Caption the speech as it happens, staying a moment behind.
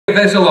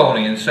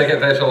Thessalonians, 2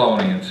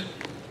 Thessalonians.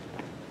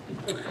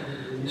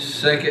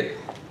 2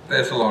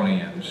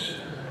 Thessalonians.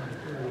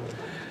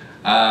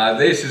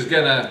 This is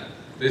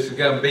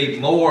gonna be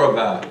more of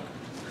a,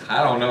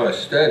 I don't know, a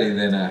study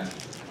than a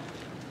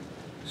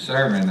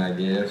sermon, I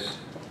guess.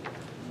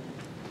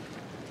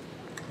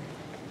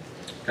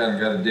 Kind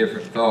of got a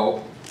different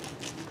thought.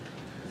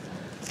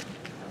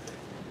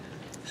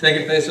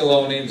 2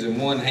 Thessalonians in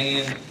one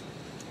hand,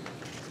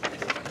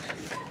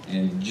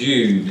 and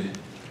Jude,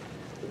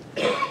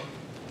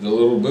 the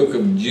little book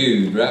of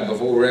Jude, right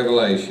before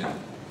Revelation.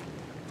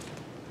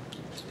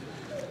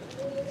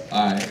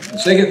 All right,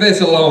 2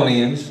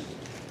 Thessalonians,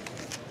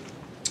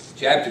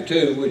 chapter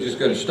 2, we're just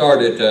going to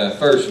start at the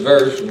first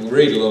verse and we'll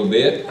read a little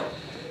bit.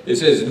 It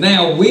says,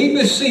 "Now we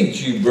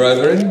beseech you,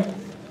 brethren,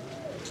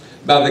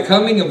 by the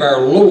coming of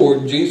our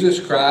Lord Jesus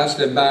Christ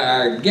and by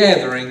our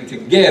gathering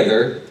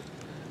together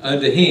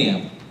unto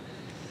Him,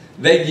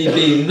 that ye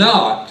be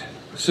not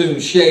soon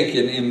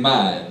shaken in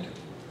mind,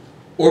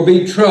 or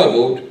be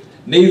troubled,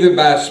 neither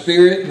by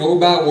spirit, nor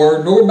by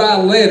word, nor by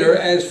letter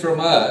as from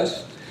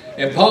us."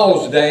 In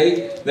Paul's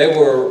day, they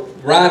were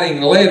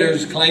writing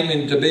letters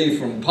claiming to be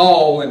from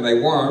Paul when they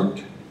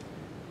weren't.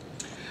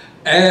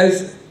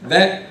 "As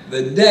that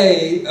the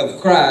day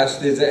of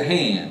Christ is at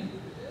hand.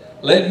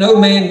 Let no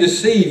man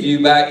deceive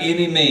you by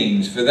any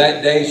means, for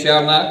that day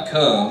shall not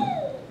come,"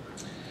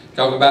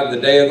 talk about the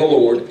day of the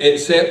Lord,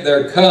 "except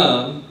there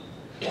come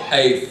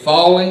a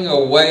falling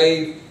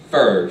away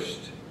first,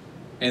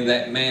 and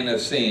that man of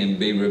sin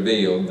be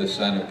revealed, the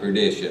son of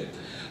perdition."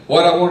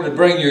 What I want to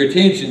bring your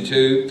attention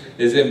to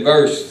is in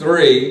verse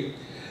 3,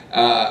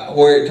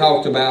 where it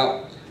talked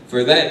about,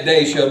 "For that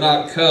day shall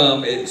not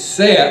come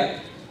except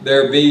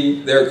there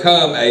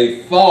come a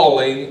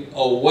falling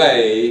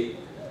away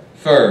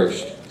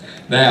first."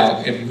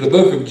 Now, in the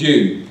book of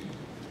Jude,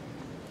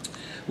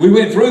 we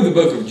went through the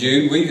book of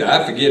Jude.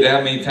 I forget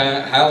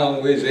how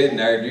long we was in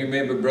there. Do you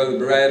remember, Brother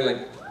Bradley?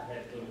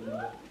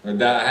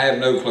 I have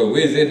no clue.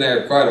 We was in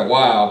there quite a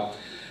while.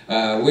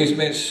 We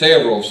spent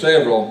several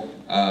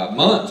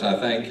months, I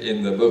think,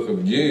 in the book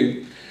of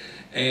Jude.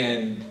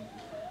 And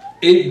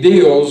it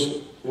deals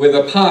with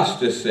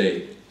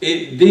apostasy.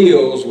 It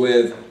deals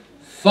with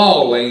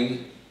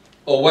falling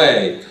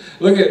away.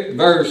 Look at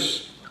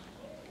verse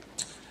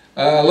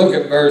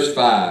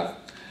 5.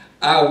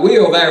 "I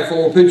will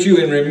therefore put you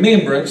in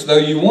remembrance, though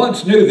you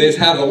once knew this,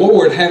 how the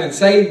Lord, having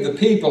saved the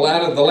people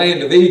out of the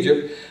land of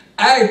Egypt,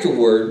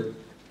 afterward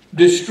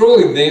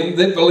destroyed them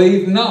that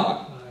believed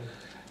not."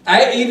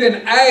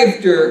 Even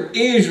after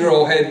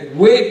Israel had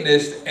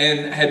witnessed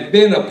and had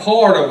been a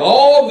part of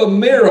all the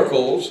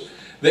miracles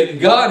that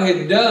God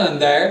had done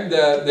there,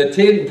 the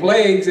 10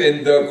 plagues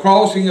and the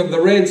crossing of the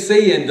Red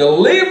Sea, and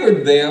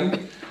delivered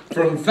them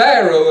from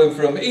Pharaoh and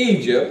from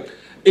Egypt,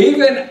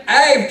 even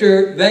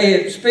after they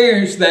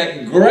experienced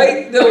that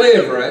great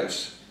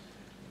deliverance,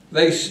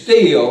 they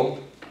still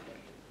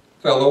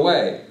fell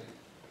away.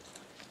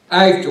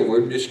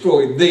 Afterward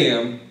destroyed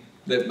them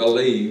that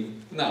believed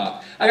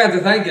not. I got to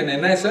thinking,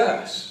 and that's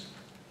us.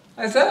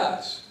 That's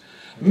us.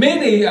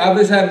 Many of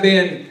us have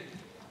been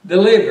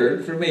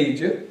delivered from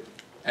Egypt.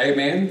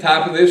 Amen.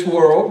 Type of this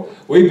world.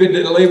 We've been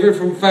delivered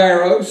from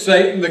Pharaoh,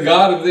 Satan, the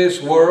god of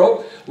this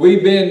world.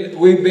 We've been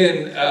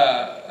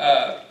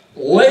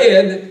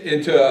led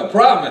into a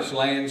promised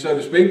land, so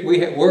to speak.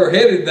 We're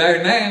headed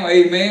there now.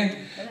 Amen.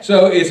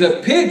 So it's a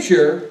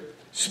picture,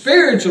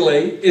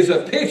 spiritually, is a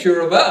picture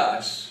of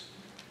us.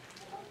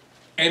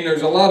 And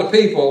there's a lot of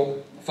people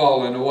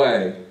falling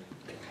away.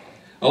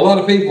 A lot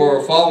of people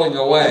are falling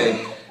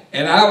away.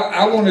 And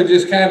I want to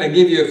just kind of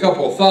give you a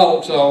couple of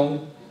thoughts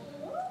on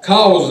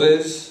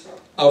causes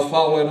of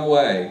falling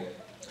away.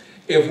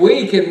 If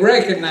we can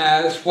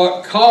recognize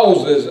what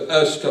causes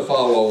us to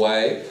fall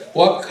away,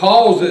 what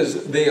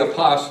causes the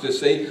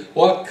apostasy,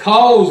 what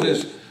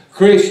causes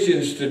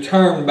Christians to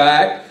turn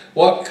back,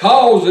 what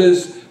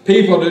causes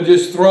people to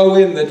just throw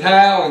in the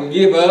towel and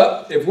give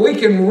up, if we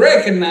can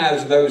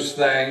recognize those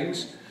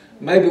things,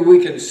 maybe we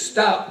can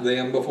stop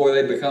them before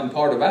they become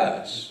part of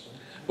us,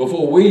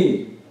 before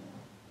we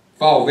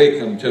fall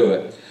victim to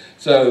it.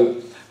 So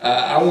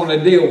I want to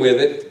deal with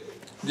it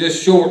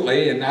just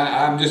shortly, and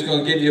I'm just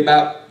going to give you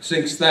about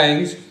 6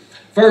 things.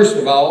 First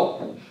of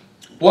all,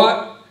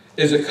 what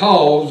is a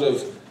cause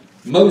of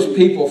most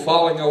people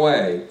falling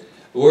away?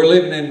 We're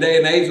living in a day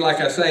and age, like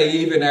I say,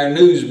 even our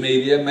news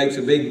media makes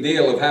a big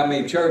deal of how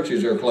many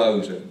churches are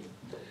closing.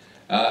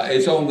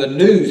 It's on the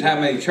news how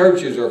many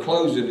churches are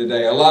closing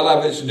today. A lot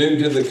of it's due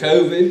to the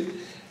COVID,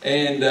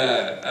 and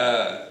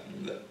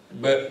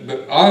but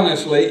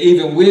honestly,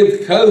 even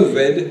with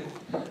COVID,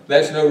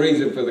 that's no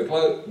reason for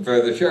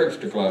the church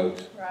to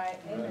close. Right.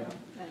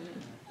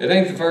 It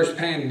ain't the first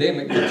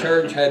pandemic the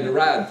church had to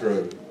ride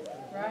through.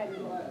 Right.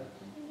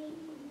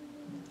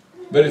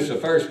 But it's the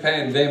first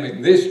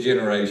pandemic this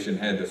generation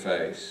had to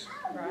face.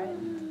 Right.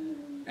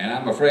 And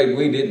I'm afraid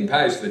we didn't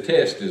pass the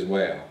test as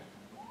well.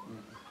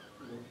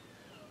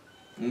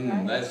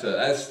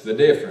 That's the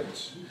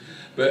difference.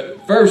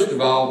 But first of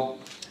all,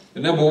 the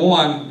number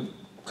one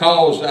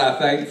cause, I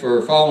think,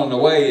 for falling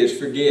away is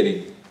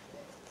forgetting.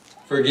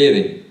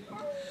 Forgetting.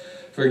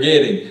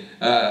 Forgetting.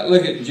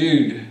 Look at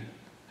Jude,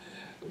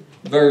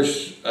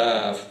 verse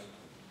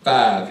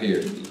 5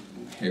 here.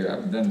 Here,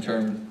 I've done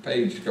turned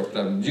page a couple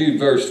times. Jude,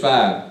 verse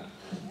 5.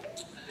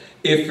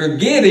 If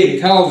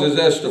forgetting causes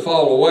us to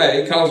fall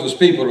away, causes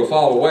people to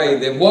fall away,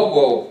 then what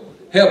will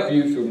help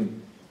you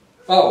from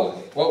falling?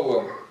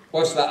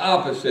 What's the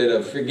opposite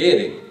of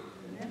forgetting?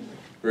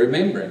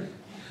 Remembering.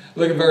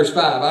 Look at verse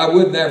 5. I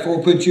would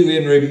therefore put you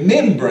in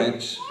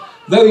remembrance,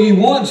 though you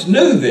once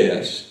knew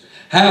this,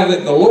 how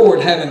that the Lord,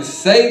 having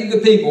saved the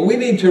people, we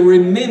need to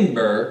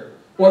remember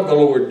what the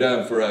Lord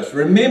done for us.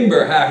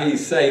 Remember how He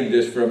saved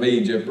us from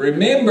Egypt.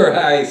 Remember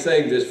how He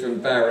saved us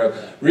from Pharaoh.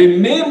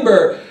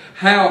 Remember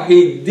how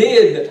He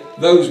did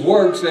those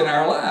works in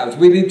our lives.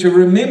 We need to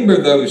remember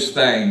those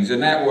things,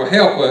 and that will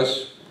help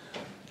us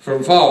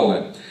from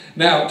falling.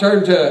 Now,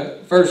 turn to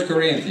 1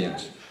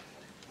 Corinthians.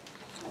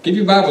 Keep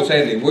your Bibles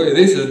handy.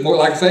 This is more,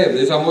 like I said,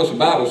 this is almost a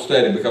Bible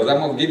study, because I'm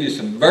going to give you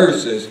some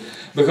verses,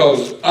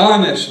 because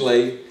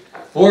honestly,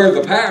 where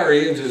the power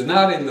is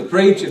not in the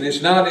preaching,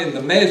 it's not in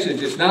the message,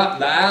 it's not in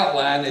the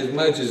outline as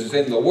much as it's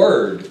in the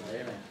Word.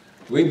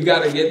 We've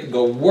got to get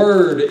the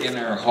Word in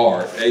our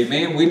heart.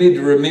 Amen. We need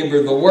to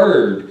remember the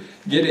Word.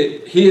 Get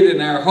it hid in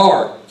our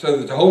heart so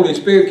that the Holy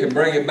Spirit can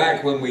bring it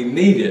back when we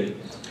need it.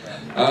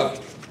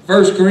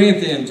 1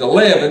 Corinthians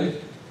 11,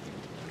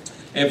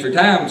 and for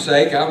time's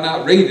sake, I'll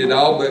not read it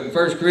all, but in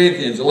 1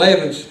 Corinthians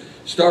 11,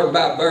 start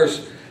about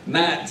verse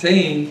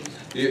 19,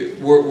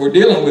 we're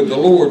dealing with the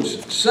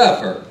Lord's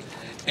Supper.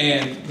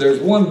 And there's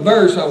one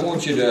verse I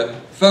want you to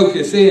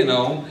focus in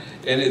on,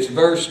 and it's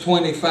verse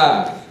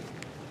 25.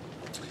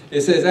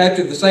 It says,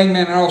 after the same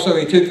manner also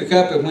He took the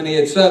cup, and when He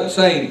had supped,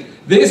 saying,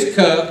 this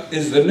cup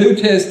is the New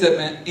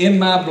Testament in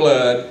my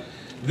blood.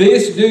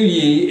 This do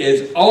ye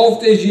as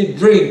oft as you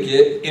drink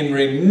it in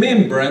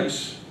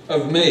remembrance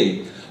of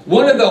me.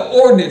 One of the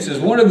ordinances,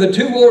 one of the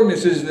two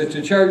ordinances that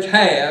the church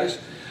has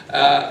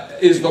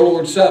is the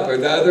Lord's Supper,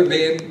 the other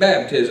being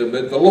baptism.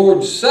 But the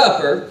Lord's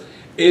Supper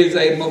is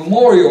a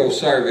memorial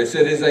service.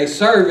 It is a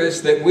service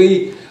that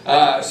we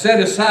set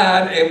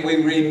aside and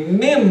we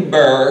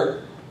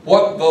remember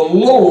what the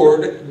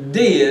Lord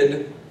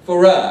did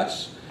for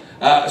us.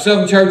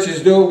 Some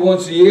churches do it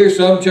once a year.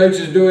 Some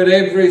churches do it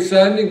every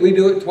Sunday. We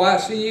do it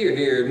twice a year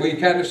here, and we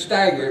kind of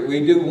stagger it.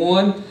 We do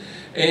one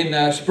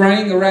in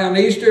spring around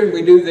Easter, and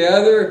we do the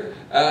other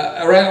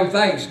around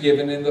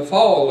Thanksgiving in the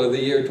fall of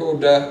the year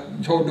toward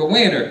the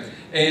winter.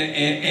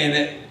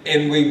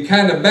 And we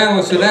kind of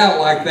balance it out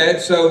like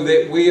that so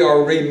that we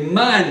are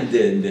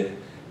reminded.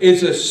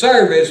 It's a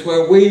service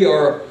where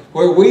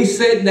we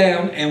sit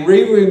down and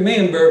we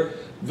remember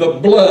the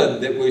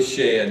blood that was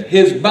shed,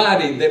 His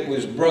body that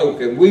was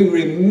broken. We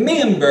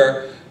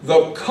remember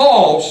the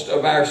cost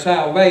of our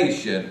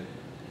salvation.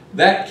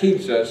 That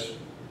keeps us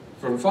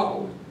from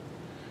falling.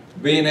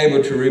 Being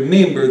able to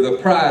remember the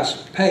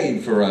price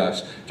paid for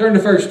us. Turn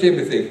to 1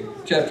 Timothy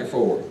chapter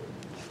 4.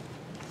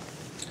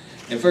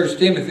 In 1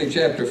 Timothy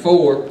chapter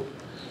 4,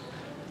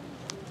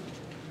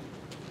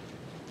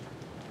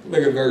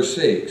 look at verse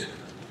 6.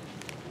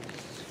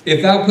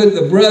 If thou put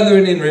the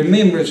brethren in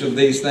remembrance of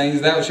these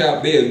things, thou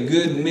shalt be a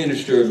good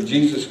minister of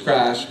Jesus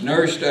Christ,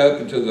 nourished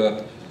up into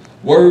the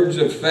words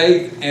of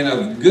faith and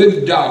of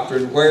good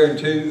doctrine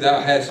whereunto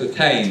thou hast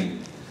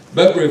attained.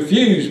 But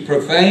refuse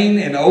profane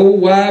and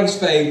old wives'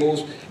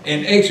 fables,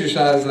 and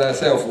exercise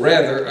thyself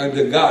rather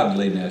unto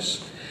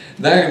godliness.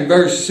 There in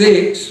verse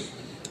 6,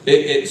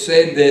 it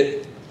said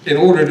that in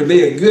order to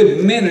be a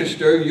good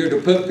minister, you're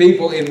to put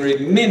people in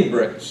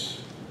remembrance.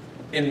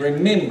 In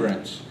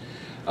remembrance.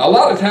 A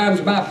lot of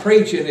times my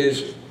preaching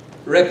is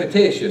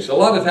repetitious. A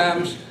lot of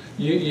times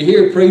you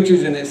hear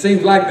preachers and it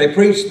seems like they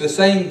preach the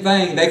same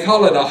thing. They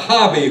call it a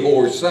hobby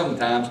horse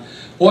sometimes.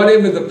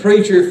 Whatever the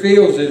preacher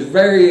feels is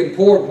very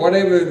important,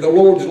 whatever the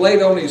Lord's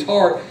laid on his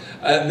heart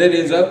that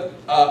is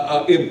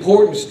of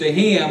importance to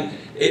him,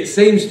 it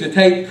seems to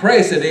take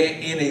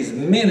precedent in his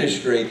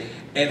ministry.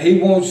 And he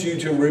wants you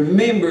to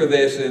remember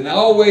this and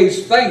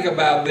always think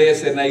about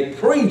this, and they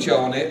preach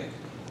on it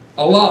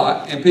a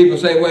lot, and people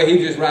say, well, he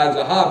just rides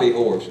a hobby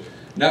horse.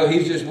 No,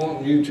 he's just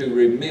wanting you to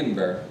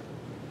remember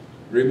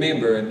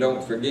and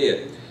don't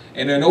forget.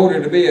 And in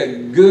order to be a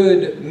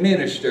good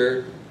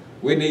minister,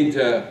 we need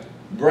to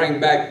bring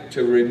back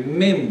to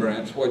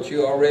remembrance what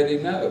you already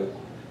know.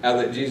 How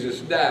that Jesus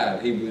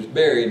died, He was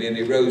buried, and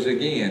He rose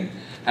again.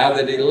 How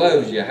that He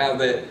loves you, how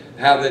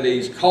that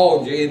He's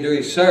called you into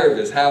His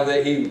service, how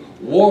that He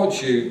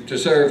wants you to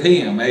serve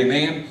Him.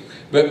 Amen?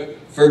 But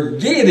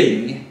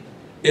forgetting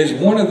is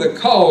one of the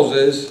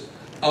causes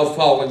of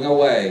falling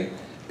away.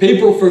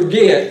 People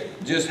forget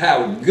just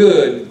how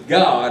good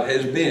God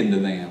has been to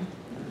them.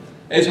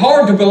 It's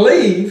hard to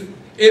believe.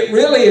 It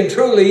really and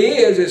truly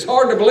is. It's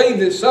hard to believe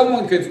that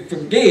someone could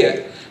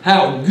forget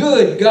how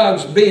good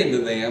God's been to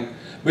them.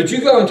 But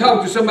you go and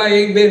talk to somebody who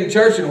ain't been in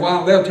church in a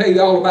while, they'll tell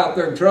you all about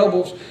their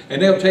troubles,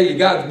 and they'll tell you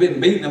God's been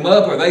beating them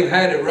up or they've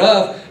had it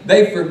rough.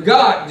 They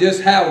forgot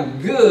just how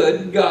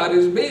good God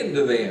has been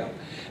to them.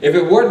 If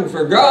it wasn't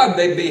for God,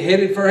 they'd be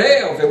headed for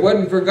hell. If it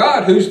wasn't for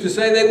God, who's to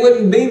say they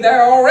wouldn't be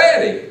there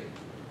already?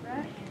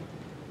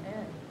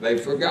 They've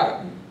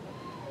forgotten.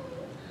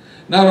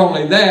 Not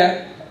only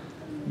that,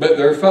 but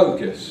their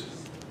focus.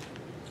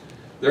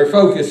 They're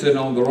focusing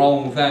on the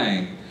wrong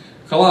thing.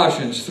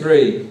 Colossians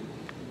 3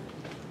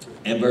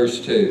 and verse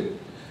 2.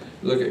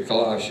 Look at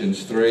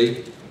Colossians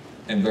 3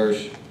 and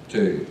verse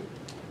 2.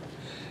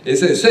 It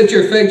says, set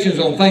your affections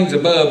on things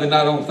above and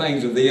not on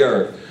things of the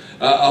earth.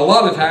 A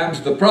lot of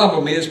times the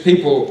problem is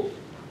people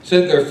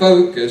set their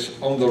focus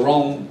on the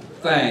wrong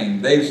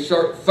thing. They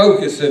start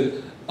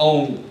focusing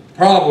on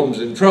problems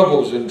and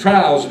troubles and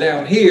trials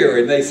down here,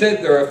 and they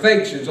set their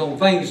affections on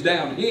things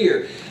down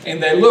here,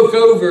 and they look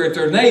over at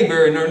their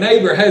neighbor, and their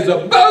neighbor has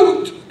a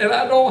boat and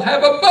I don't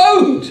have a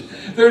boat.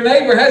 Their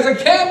neighbor has a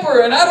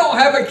camper and I don't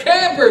have a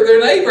camper.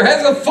 Their neighbor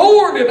has a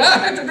Ford and I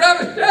have to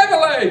drive a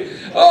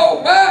Chevrolet.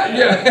 Oh my,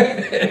 yeah.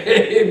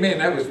 Amen.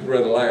 That was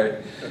Brother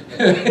Larry.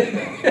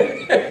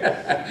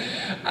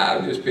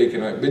 I'm just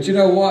picking up. But you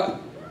know what?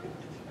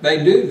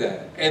 They do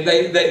that. And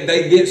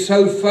they get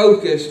so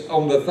focused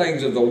on the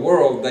things of the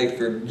world, they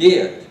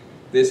forget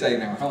this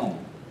ain't our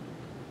home.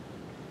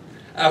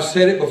 I've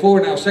said it before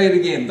and I'll say it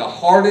again. The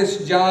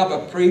hardest job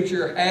a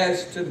preacher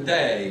has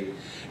today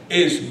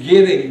is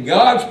getting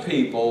God's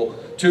people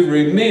to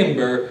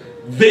remember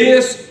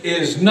this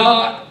is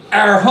not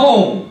our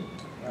home.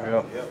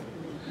 Yeah.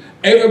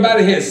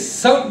 Everybody has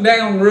sunk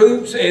down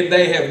roots and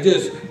they have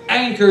just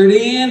anchored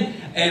in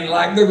and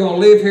like they're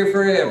going to live here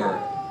forever.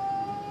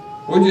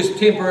 We're just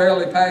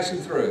temporarily passing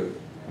through.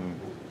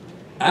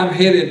 I'm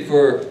headed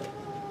for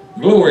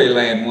glory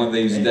land one of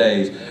these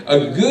days.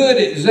 A good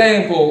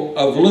example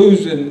of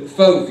losing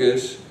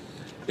focus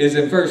is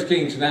in 1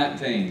 Kings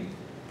 19.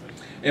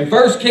 In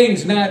 1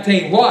 Kings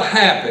 19, what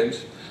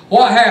happens?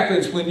 What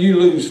happens when you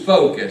lose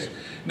focus?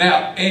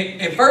 Now,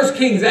 in 1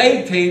 Kings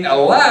 18,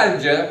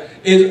 Elijah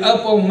is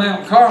up on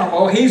Mount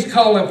Carmel. He's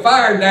calling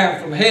fire down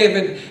from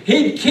heaven.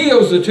 He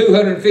kills the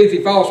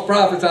 250 false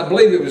prophets. I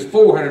believe it was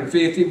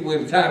 450 by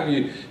the time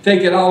you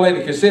take it all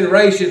into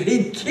consideration.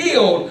 He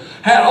killed,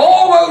 had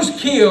all those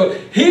killed.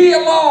 He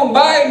alone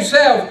by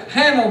himself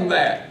handled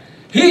that.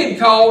 He had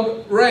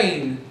called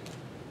rain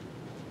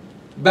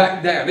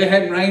back down. It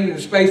hadn't rained in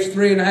the space of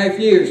 3.5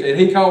 years. And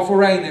he called for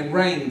rain and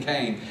rain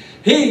came.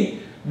 He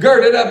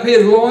girded up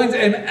his loins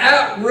and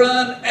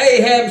outrun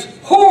Ahab's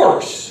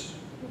horse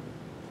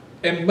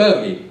and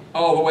buggy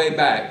all the way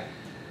back.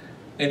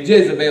 And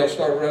Jezebel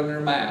started running her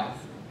mouth.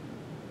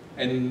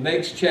 And in the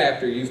next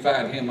chapter you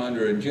find him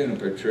under a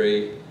juniper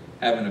tree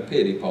having a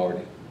pity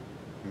party.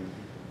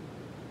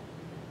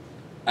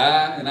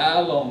 I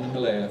alone am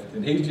left.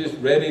 And he's just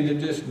ready to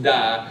just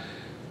die.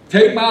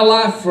 Take my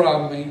life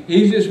from me.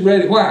 He's just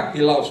ready. Why?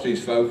 He lost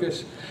his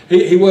focus.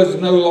 He was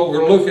no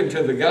longer looking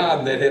to the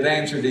God that had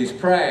answered his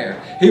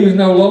prayer. He was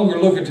no longer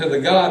looking to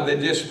the God that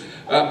just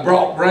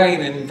brought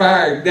rain and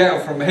fire down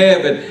from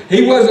heaven.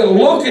 He wasn't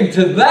looking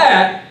to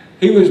that.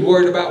 He was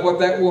worried about what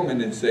that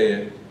woman had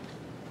said.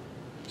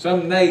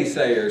 Some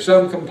naysayer,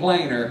 some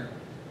complainer,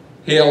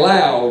 he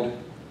allowed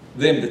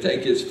them to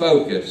take his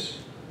focus.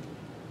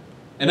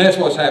 And that's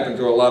what's happened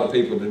to a lot of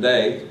people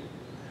today.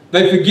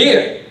 They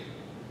forget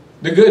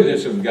the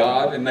goodness of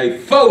God and they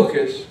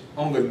focus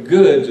on the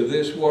goods of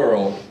this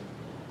world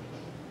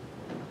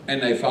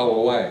and they fall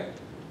away.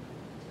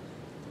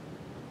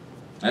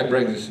 That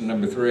brings us to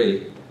number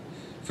 3,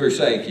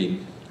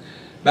 forsaking.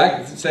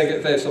 Back to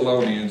 2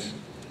 Thessalonians.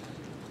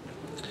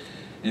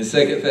 In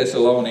 2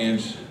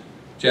 Thessalonians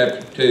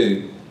chapter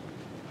 2.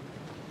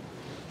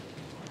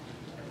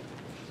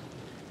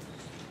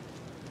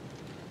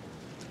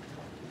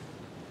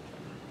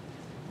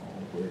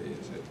 Where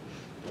is it?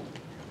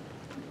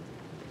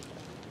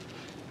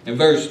 In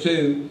verse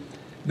 2.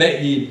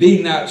 That ye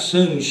be not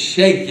soon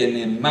shaken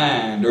in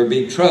mind or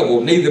be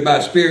troubled, neither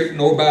by spirit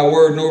nor by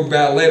word nor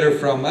by letter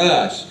from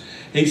us.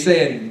 He's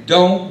saying,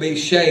 don't be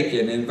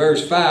shaken. In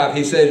verse 5,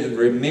 he says,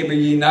 remember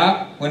ye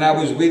not when I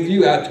was with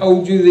you, I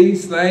told you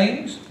these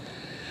things?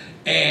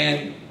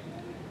 And,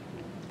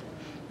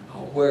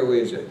 where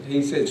is it?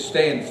 He said,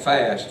 stand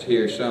fast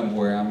here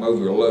somewhere. I'm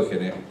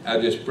overlooking it. I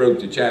just broke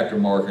the chapter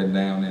marking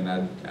down,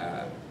 and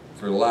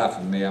for the life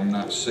of me, I'm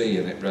not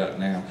seeing it right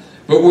now.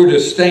 But we're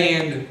to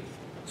stand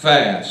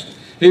fast.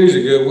 Here's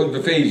a good one,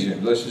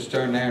 Ephesians. Let's just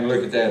turn there and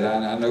look at that.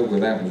 I know where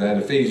that was at.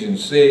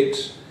 Ephesians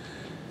 6,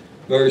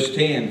 verse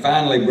 10.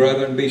 Finally,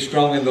 brethren, be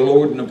strong in the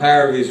Lord and the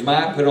power of his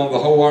might. Put on the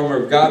whole armor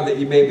of God that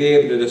you may be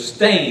able to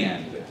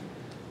stand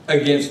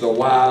against the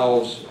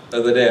wiles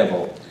of the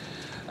devil.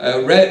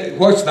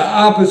 What's the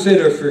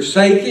opposite of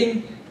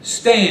forsaking?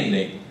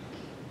 Standing.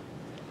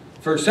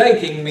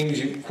 Forsaking means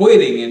you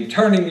quitting and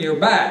turning your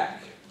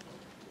back.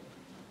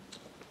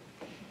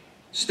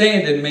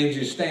 Standing means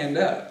you stand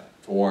up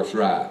for what's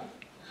right.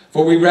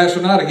 For we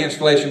wrestle not against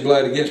flesh and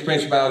blood, against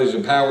principalities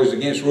and powers,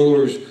 against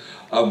rulers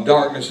of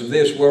darkness of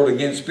this world,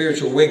 against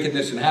spiritual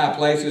wickedness in high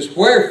places.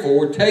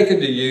 Wherefore, take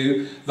unto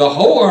you the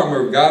whole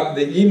armor of God,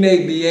 that ye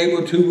may be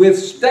able to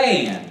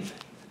withstand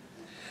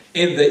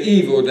in the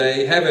evil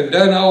day, having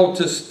done all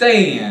to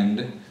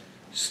stand.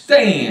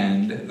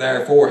 Stand,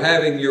 therefore,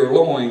 having your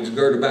loins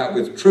girt about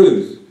with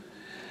truth.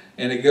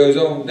 And it goes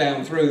on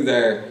down through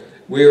there.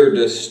 We are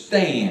to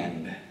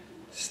stand.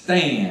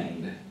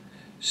 Stand.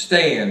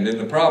 Stand. And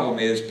the problem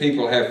is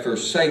people have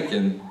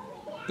forsaken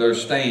their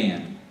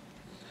stand.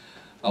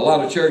 A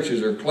lot of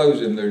churches are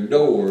closing their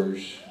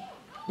doors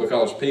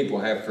because people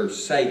have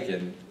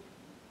forsaken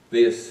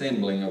the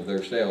assembling of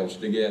themselves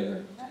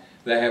together.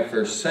 They have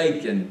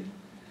forsaken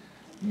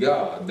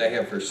God. They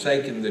have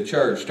forsaken the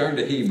church. Turn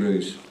to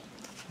Hebrews.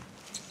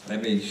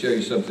 Let me show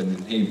you something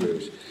in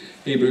Hebrews.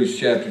 Hebrews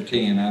chapter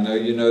 10. I know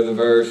you know the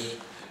verse.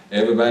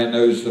 Everybody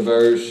knows the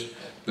verse.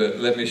 But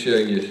let me show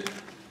you.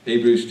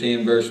 Hebrews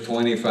 10 verse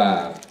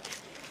 25.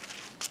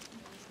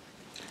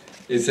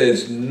 It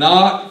says,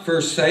 not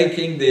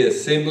forsaking the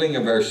assembling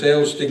of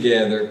ourselves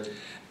together,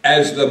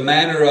 as the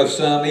manner of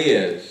some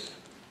is.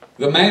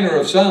 The manner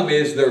of some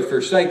is they're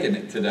forsaking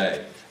it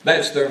today.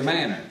 That's their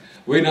manner.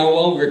 We no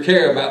longer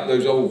care about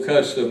those old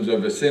customs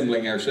of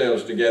assembling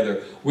ourselves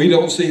together. We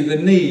don't see the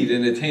need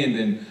in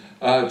attending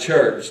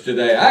church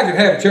today. I could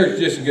have church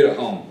just as good at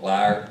home,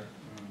 liar.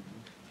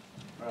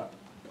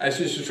 That's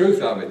just the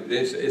truth of it.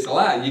 It's a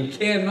lie. You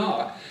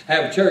cannot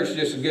have church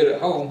just as good at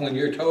home when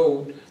you're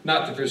told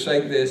not to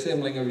forsake the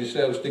assembling of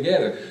yourselves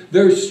together.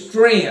 There's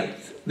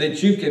strength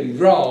that you can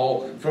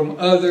draw from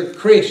other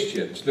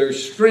Christians.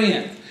 There's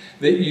strength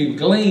that you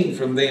glean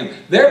from them.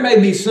 There may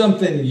be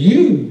something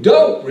you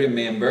don't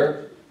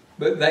remember,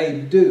 but they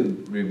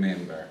do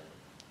remember.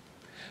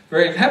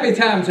 Friend, how many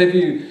times have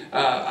you,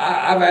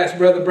 I've asked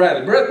Brother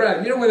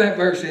Bradley, you know where that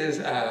verse is?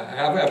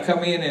 I've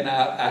come in and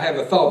I have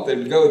a thought that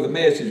would go with the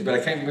message, but I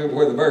can't remember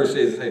where the verse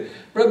is. I say,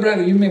 Brother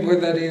Bradley, you remember where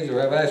that is?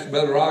 Or I've asked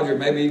Brother Roger,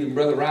 maybe even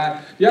Brother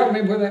Ryan, y'all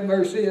remember where that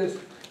verse is?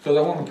 Because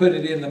I want to put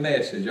it in the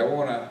message. I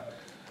want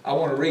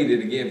to read it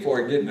again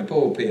before I get in the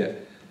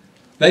pulpit.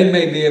 They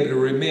may be able to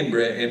remember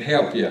it and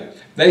help you.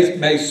 They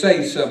may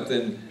say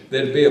something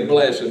that would be a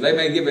blessing. They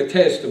may give a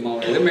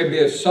testimony. There may be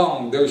a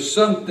song. There's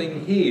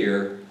something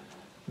here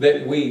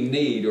that we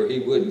need, or he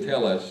wouldn't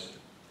tell us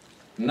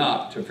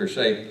not to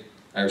forsake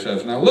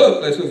ourselves. Now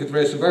look, let's look at the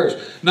rest of the verse.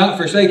 Not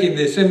forsaking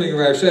the assembling of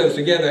ourselves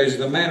together as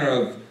the manner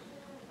of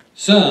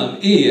some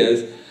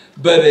is,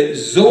 but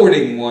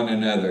exhorting one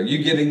another. You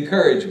get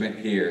encouragement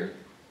here.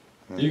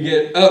 You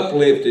get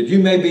uplifted. You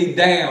may be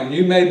down.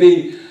 You may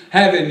be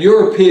having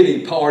your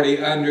pity party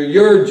under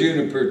your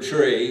juniper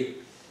tree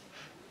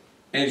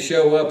and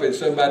show up and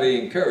somebody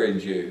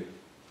encourage you.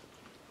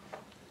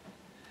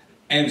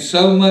 And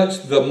so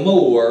much the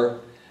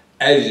more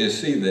as you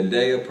see the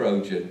day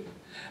approaching.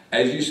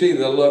 As you see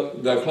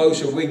the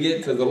closer we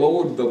get to the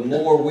Lord, the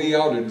more we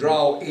ought to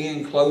draw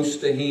in close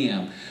to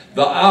Him.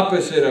 The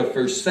opposite of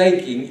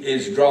forsaking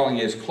is drawing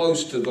as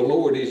close to the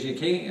Lord as you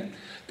can.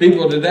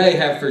 People today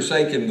have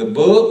forsaken the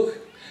book.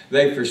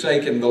 They've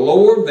forsaken the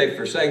Lord. They've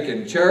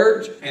forsaken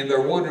church, and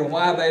they're wondering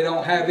why they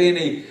don't have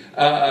any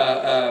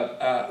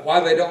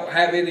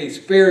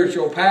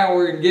spiritual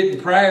power in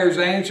getting prayers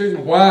answered,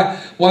 and why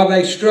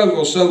they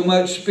struggle so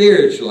much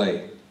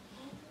spiritually.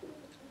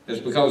 It's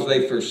because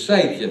they've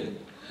forsaken.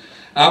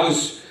 I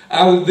was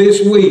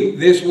this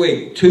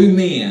week. Two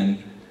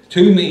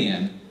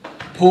men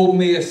pulled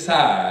me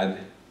aside.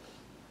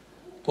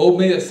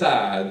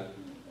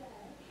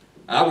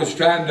 I was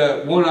trying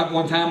to,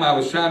 one time I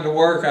was trying to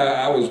work,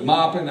 I was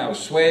mopping, I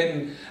was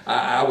sweating,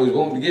 I was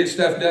wanting to get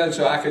stuff done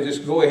so I could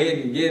just go ahead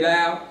and get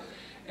out,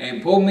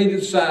 and pulled me to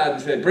the side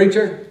and said,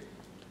 Preacher,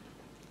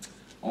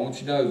 I want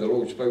you to know the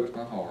Lord spoke to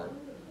my heart.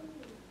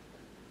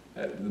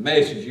 The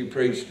message you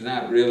preached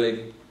tonight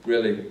really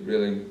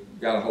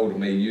got a hold of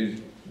me.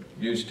 You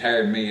was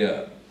tearing me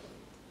up.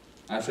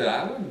 I said,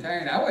 I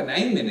wasn't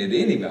aiming at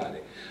anybody.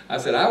 I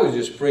said, I was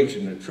just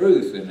preaching the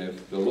truth, and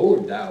if the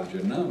Lord dialed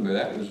your number,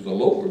 that was the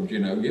Lord.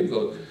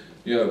 The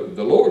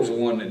Lord's the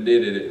one that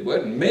did it. It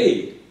wasn't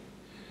me.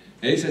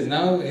 And he said,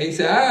 no. He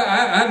said,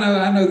 I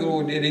know the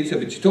Lord did it. He said,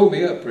 but you tore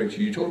me up,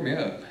 preacher. You tore me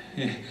up.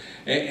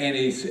 and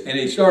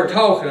he started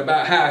talking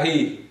about how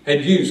he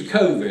had used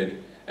COVID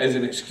as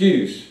an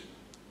excuse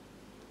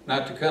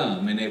not to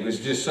come, and it was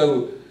just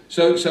so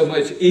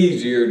much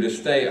easier to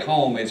stay at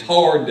home. It's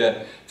hard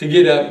to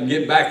get up and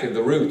get back to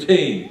the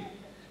routine.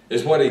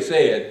 Is what he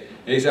said.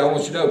 And he said, I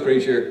want you to know,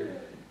 preacher,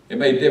 it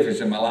made a difference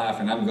in my life,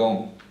 and I'm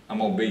going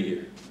to be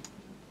here.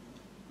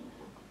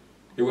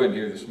 He wasn't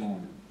here this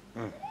morning.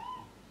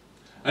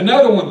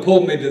 Another one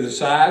pulled me to the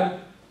side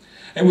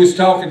and was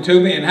talking to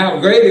me and how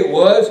great it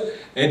was,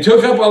 and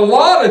took up a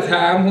lot of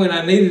time when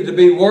I needed to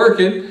be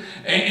working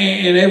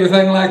and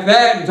everything like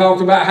that, and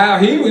talked about how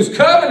he was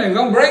coming and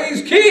going to bring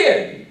his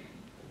kid.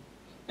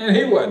 And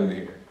he wasn't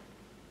here.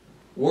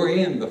 We're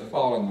in the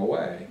falling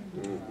away.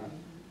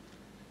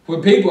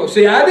 When people,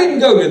 see, I didn't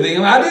go to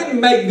them. I didn't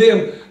make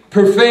them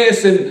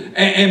profess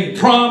and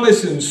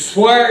promise and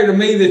swear to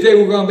me that they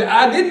were going to be.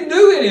 I didn't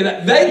do any of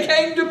that. They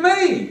came to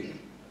me.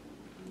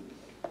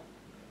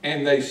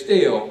 And they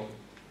still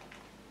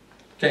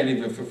can't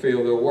even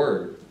fulfill their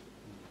word.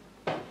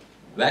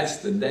 That's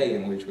the day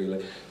in which we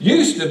live.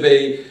 Used to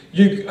be,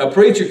 a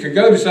preacher could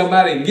go to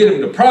somebody and get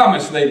them to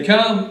promise they'd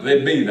come,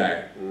 they'd be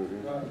there.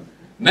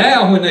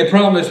 Now when they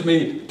promise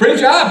me,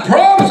 preacher, I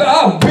promise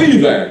I'll be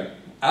there,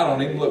 I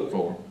don't even look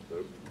for them.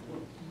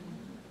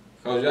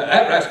 Because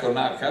that rascal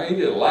not coming,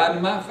 he just lied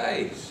in my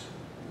face.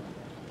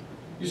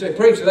 You say,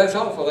 preacher, that's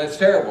awful, that's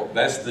terrible.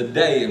 That's the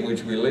day in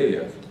which we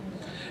live.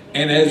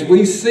 And as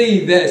we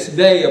see this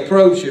day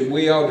approaching,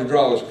 we ought to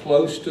draw as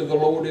close to the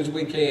Lord as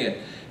we can.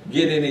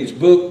 Get in His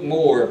book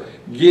more.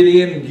 Get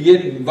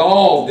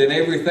involved in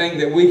everything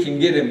that we can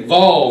get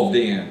involved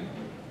in.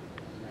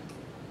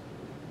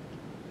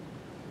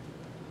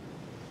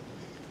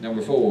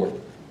 Number 4.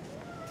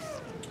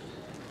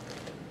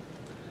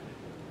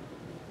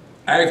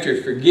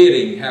 After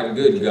forgetting how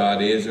good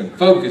God is and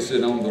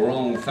focusing on the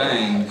wrong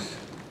things,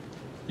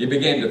 you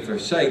begin to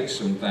forsake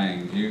some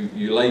things.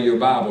 You lay your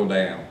Bible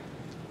down.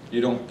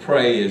 You don't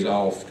pray as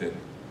often.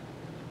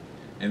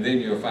 And then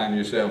you'll find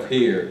yourself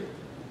here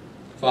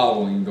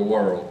following the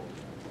world.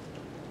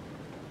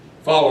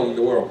 Following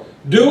the world.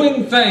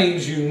 Doing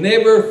things you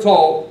never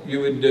thought you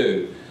would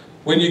do.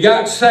 When you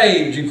got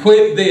saved, you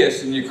quit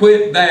this and you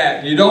quit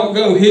that. You don't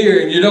go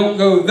here and you don't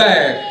go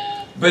there.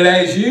 But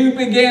as you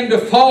begin to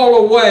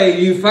fall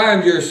away, you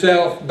find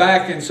yourself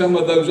back in some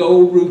of those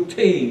old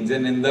routines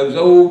and in those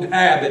old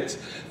habits,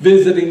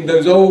 visiting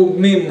those old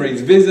memories,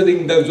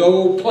 visiting those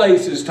old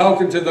places,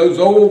 talking to those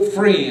old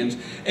friends,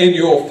 and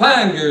you'll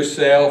find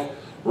yourself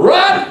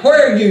right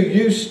where you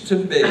used to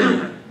be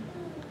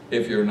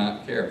if you're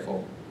not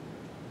careful.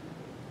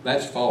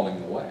 That's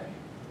falling away.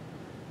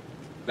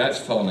 That's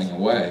falling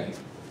away.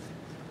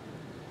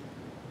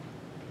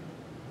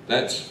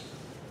 That's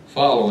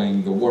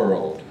following the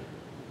world.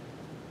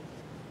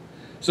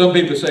 Some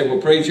people say,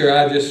 well, preacher,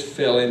 I just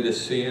fell into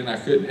sin. I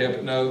couldn't help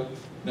it. No.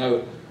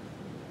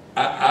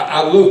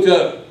 I looked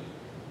up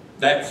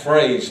that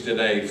phrase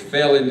today,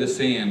 fell into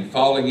sin,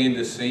 falling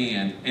into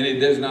sin, and it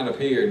does not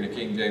appear in the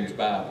King James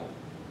Bible.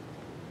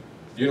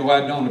 You know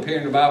why it don't appear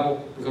in the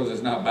Bible? Because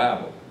it's not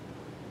Bible.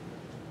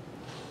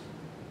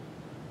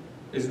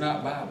 It's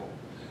not Bible.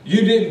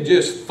 You didn't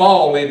just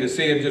fall into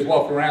sin, just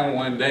walk around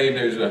one day and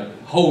there's a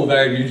hole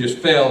there and you just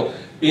fell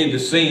into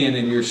sin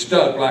and you're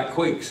stuck like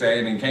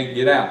quicksand and can't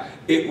get out.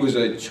 It was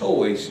a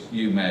choice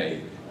you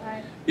made.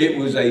 Right. It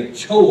was a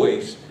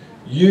choice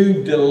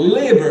you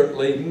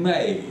deliberately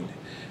made.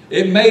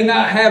 It may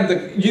not have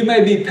you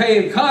may be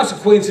paying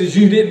consequences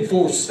you didn't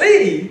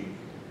foresee,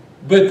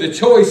 but the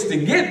choice to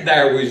get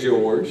there was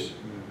yours.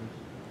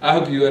 I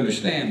hope you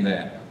understand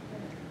that.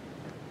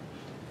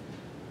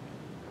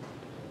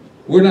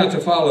 We're not to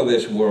follow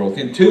this world.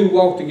 Can two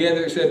walk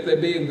together except they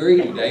be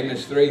agreed?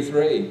 Amos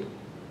 3:3.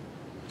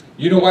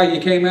 You know why you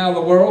came out of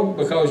the world?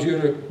 Because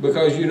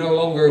you no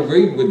longer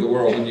agreed with the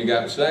world when you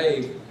got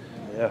saved.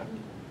 Yeah.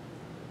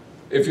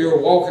 If you're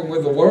walking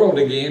with the world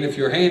again, if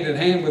you're hand in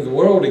hand with the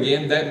world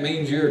again, that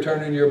means you're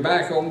turning your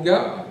back on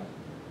God.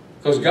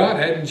 Because God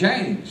hadn't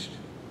changed.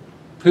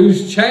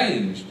 Who's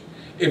changed?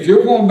 If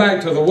you're going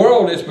back to the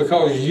world, it's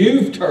because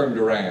you've turned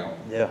around.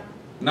 Yeah.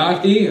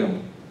 Not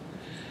Him.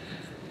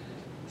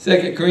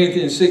 2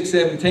 Corinthians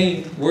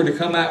 6:17, we're to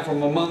come out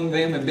from among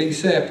them and be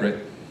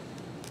separate.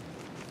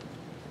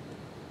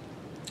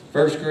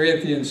 1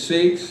 Corinthians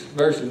 6,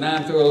 verses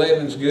 9 through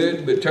 11 is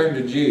good, but turn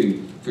to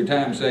Jude. For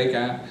time's sake,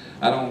 I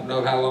don't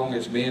know how long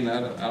it's been.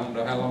 I don't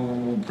know how long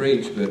I'm going to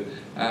preach, but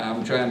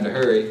I'm trying to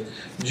hurry.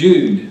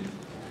 Jude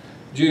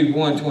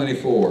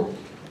 1:24.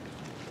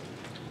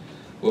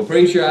 Well,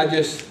 preacher, I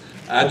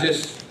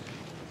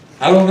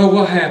don't know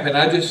what happened.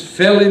 I just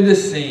fell into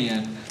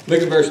sin.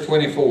 Look at verse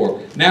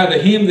 24. Now to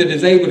Him that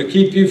is able to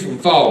keep you from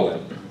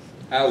falling.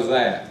 How's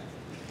that?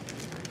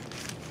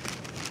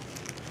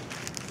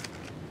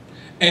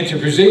 And to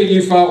present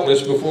you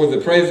faultless before the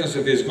presence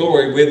of His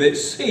glory with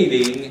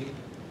exceeding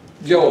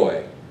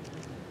joy.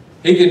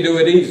 He can do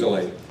it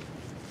easily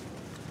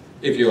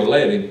if you'll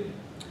let Him.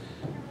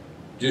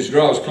 Just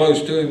draw as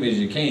close to Him as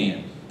you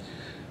can.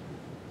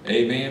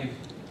 Amen.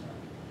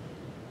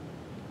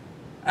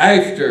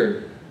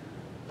 After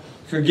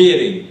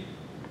forgetting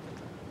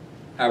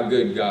how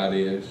good God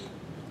is,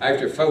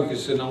 after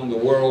focusing on the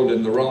world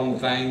and the wrong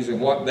things and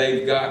what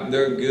they've got and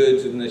their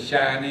goods and the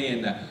shiny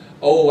and the,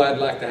 oh, I'd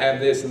like to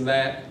have this and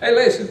that. Hey,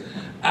 listen,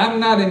 I'm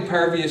not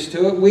impervious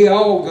to it. We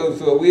all go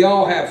through it. We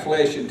all have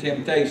flesh and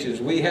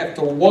temptations. We have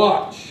to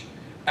watch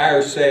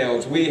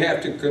ourselves. We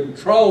have to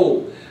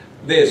control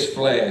this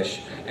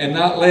flesh and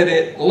not let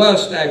it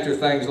lust after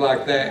things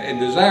like that and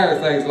desire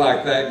things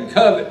like that and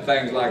covet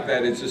things like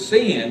that. It's a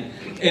sin,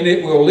 and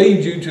it will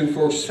lead you to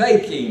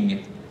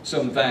forsaking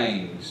some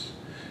things.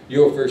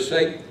 You'll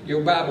forsake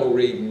your Bible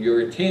reading. Your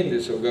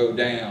attendance will go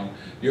down.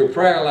 Your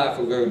prayer life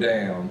will go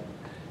down.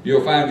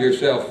 You'll find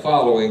yourself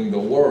following the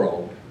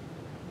world.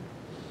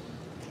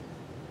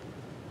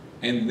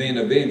 And then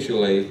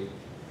eventually,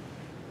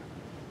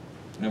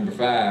 number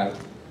 5,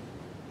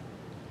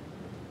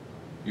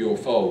 you'll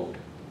fold.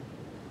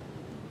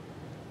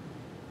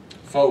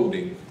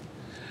 Folding.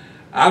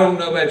 I don't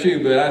know about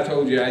you, but I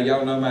told you,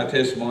 y'all know my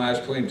testimony. I was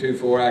 22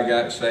 before I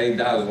got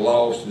saved. I was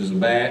lost as a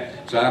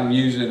bat. So I'm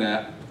using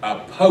a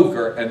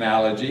poker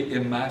analogy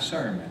in my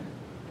sermon.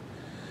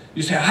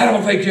 You say, I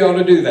don't think you ought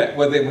to do that.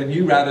 Well, then when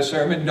you write a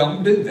sermon,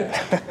 don't do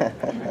that.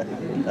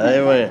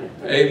 Amen.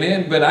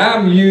 Amen. But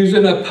I'm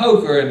using a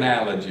poker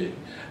analogy.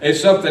 It's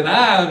something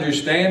I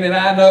understand, and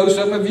I know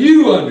some of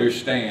you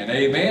understand.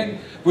 Amen.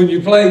 When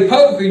you play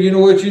poker, you know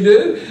what you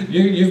do?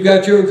 You've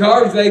got your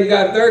cards, they've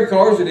got their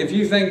cards, and if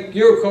you think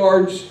your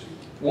cards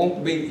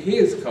won't beat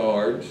his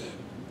cards,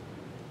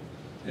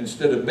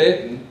 instead of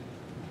betting,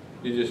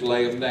 you just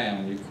lay them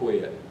down, you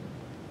quit.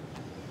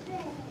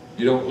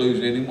 You don't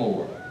lose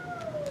anymore.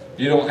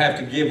 You don't have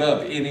to give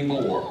up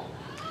anymore.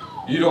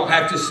 You don't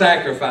have to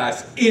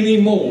sacrifice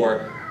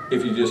anymore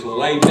if you just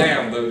lay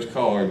down those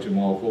cards and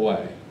walk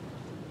away.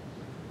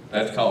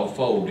 That's called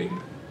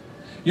folding.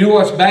 You know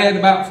what's bad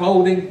about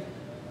folding?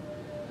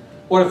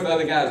 What if the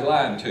other guy's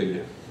lying to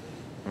you?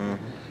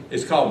 Mm-hmm.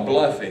 It's called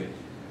bluffing.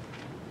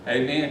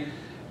 Amen?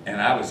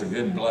 And I was a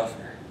good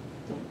bluffer.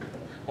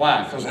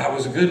 Why? Because I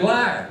was a good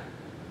liar.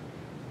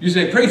 You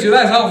say, preacher,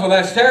 that's awful,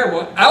 that's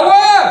terrible. I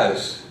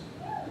was.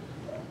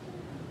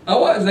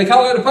 They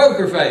call it a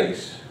poker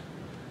face.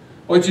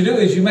 What you do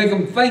is you make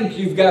them think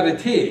you've got a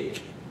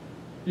tick.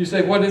 You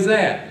say, what is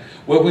that?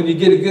 Well, when you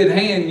get a good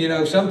hand, you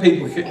know, some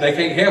people, they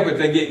can't help it.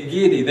 They get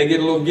giddy. They get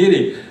a little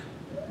giddy.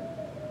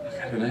 I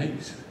got an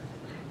ace.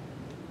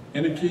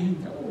 And a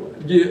king.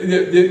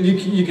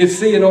 You can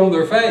see it on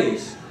their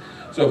face.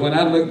 So when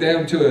I look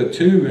down to a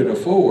 2 and a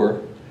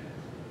 4,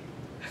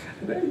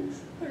 I got an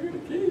ace. I got a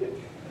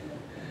king.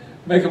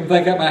 Make them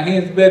think that my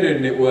hand's better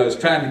than it was,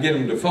 trying to get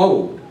them to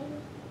fold.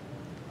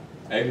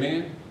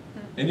 Amen?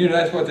 And you know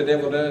that's what the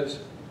devil does?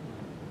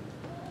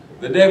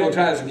 The devil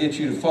tries to get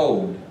you to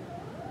fold.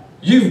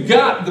 You've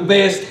got the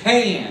best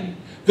hand.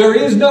 There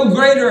is no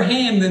greater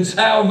hand than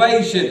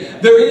salvation.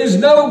 There is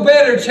no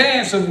better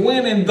chance of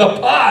winning the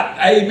pot.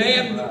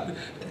 Amen?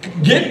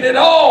 Getting it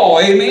all.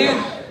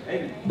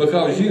 Amen?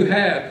 Because you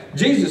have,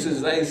 Jesus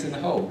is the ace in the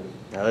hole.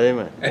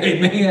 Amen.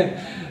 Amen.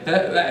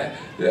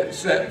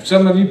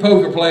 Some of you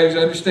poker players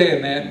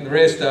understand that, and the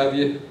rest of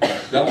you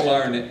don't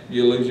learn it.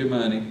 You'll lose your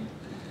money.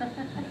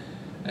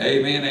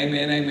 Amen,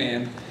 amen,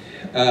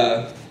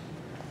 amen.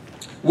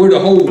 We're to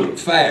hold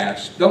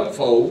fast. Don't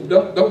fold.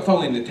 Don't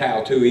throw in the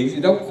towel too easy.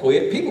 Don't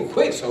quit. People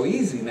quit so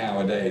easy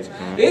nowadays.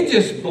 It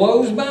just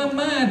blows my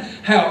mind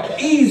how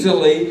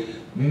easily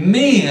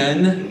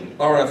men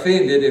are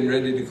offended and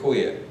ready to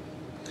quit.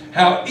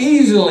 How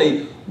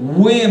easily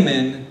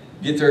women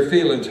get their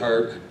feelings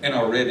hurt and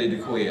are ready to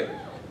quit.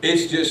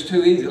 It's just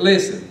too easy.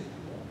 Listen,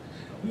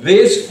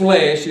 this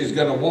flesh is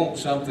going to want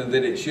something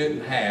that it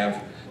shouldn't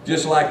have,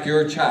 just like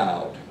your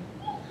child.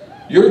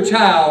 Your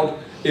child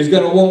is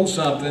going to want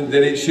something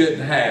that it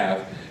shouldn't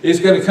have. It's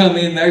going to come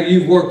in there.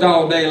 You've worked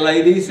all day,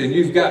 ladies, and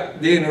you've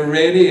got dinner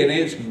ready, and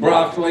it's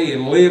broccoli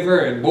and liver,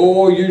 and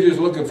boy, you're just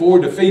looking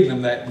forward to feeding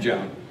them that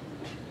junk.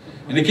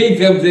 And the kid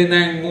comes in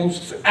there and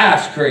wants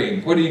ice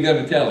cream. What are you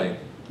going to tell him?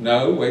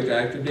 No, wait till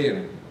after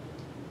dinner.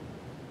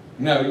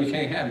 No, you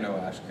can't have no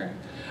ice cream.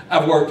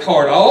 I've worked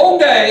hard all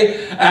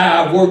day.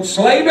 I've worked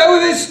slaved over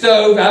this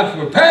stove. I've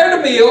prepared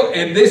a meal,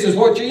 and this is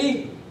what you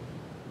eat.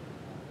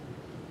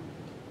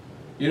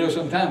 You know,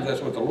 sometimes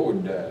that's what the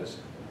Lord does.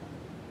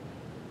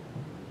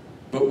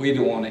 But we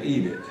don't want to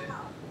eat it.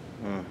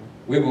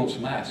 We want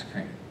some ice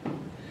cream.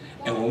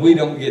 And when we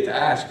don't get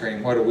the ice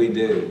cream, what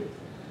do?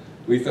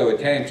 We throw a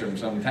tantrum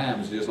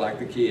sometimes, just like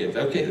the kids.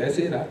 Okay, that's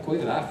it. I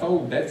quit. I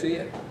fold. That's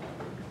it.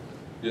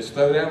 Just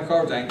throw down the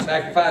cards. I ain't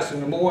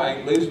sacrificing no more. I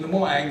ain't losing no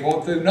more. I ain't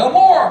going through no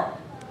more.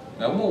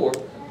 No more.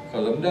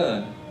 Because I'm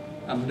done.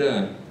 I'm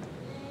done.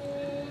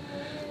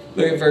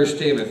 Look at 1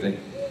 Timothy.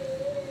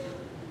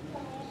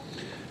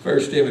 1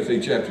 Timothy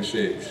chapter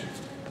 6.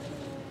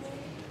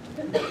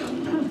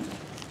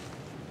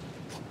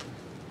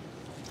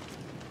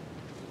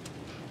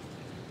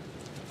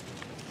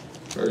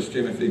 First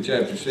Timothy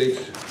chapter 6,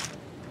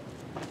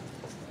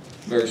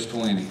 verse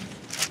 20.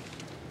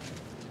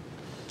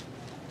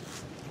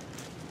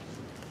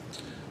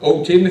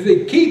 O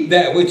Timothy, keep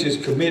that which is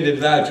committed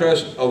to thy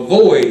trust.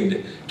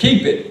 Avoid.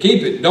 Keep it.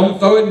 Keep it. Don't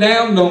throw it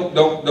down.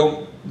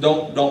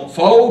 Don't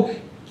fold.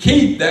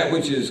 Keep that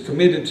which is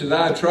committed to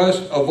thy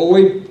trust.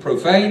 Avoid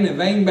profane and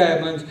vain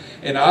babblings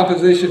in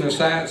opposition of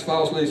science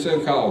falsely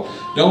so called.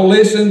 Don't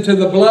listen to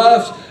the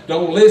bluffs.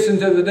 Don't listen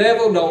to the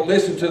devil. Don't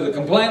listen to the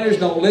complainers.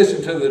 Don't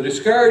listen to the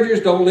discouragers.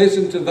 Don't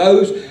listen to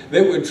those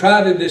that would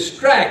try to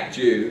distract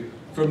you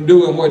from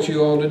doing what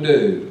you ought to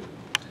do.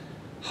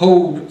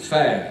 Hold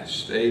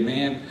fast.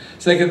 Amen.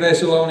 2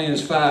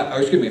 Thessalonians 5,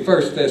 or excuse me,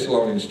 1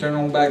 Thessalonians. Turn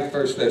on back to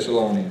 1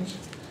 Thessalonians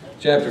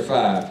chapter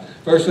 5.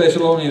 1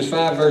 Thessalonians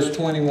 5, verse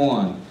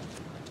 21.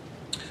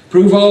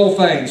 Prove all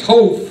things.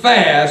 Hold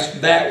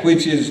fast that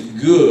which is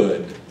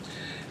good.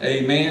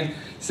 Amen.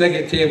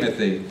 2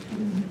 Timothy.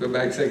 Go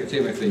back to 2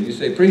 Timothy. You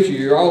say, preacher,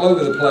 you're all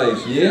over the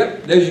place.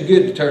 Yep. Does you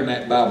good to turn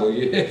that Bible.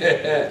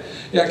 Yeah,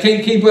 I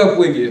can't keep up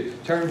with you.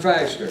 Turn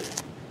faster.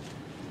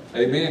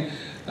 Amen.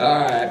 All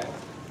right.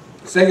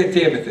 2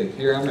 Timothy.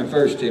 Here I'm in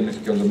 1 Timothy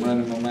because I'm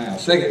running my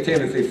mouth. 2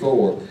 Timothy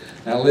 4.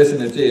 Now listen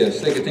to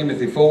this. 2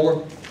 Timothy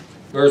 4.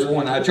 Verse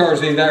 1, I charge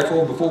thee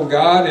therefore before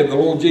God and the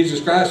Lord Jesus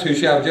Christ, who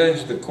shall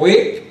judge the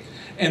quick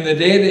and the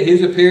dead at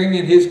his appearing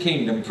in his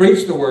kingdom.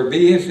 Preach the word.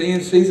 Be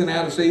in season,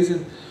 out of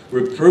season.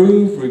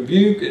 reprove,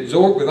 rebuke,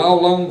 exhort with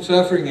all long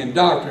suffering and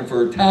doctrine,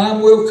 for a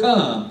time will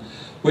come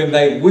when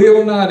they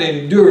will not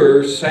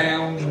endure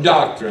sound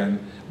doctrine,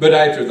 but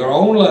after their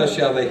own lust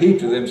shall they heap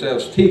to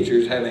themselves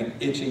teachers having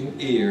itching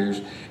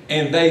ears,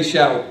 and they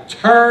shall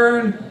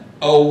turn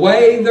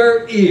away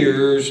their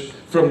ears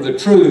from the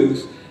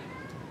truth,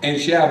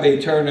 and shall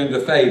be turned into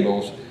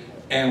fables.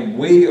 And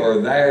we are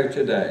there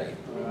today.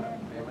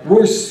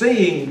 We're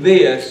seeing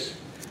this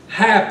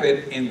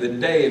happen in the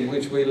day in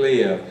which we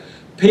live.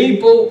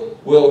 People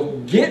will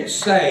get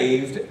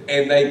saved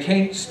and they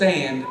can't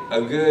stand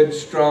a good,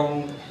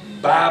 strong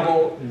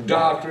Bible,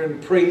 doctrine,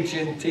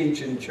 preaching,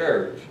 teaching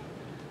church.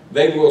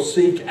 They will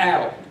seek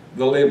out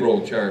the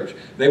liberal church.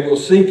 They will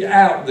seek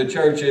out the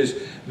churches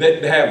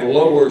that have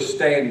lower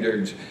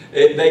standards.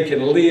 They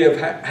can live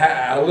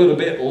a little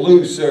bit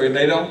looser and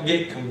they don't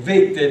get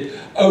convicted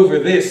over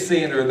this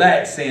sin or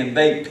that sin.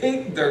 They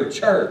pick their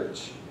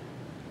church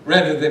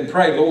rather than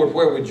pray, Lord,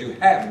 where would you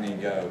have me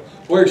go?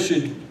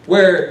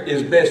 Where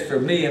is best for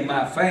me and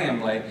my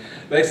family?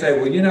 They say,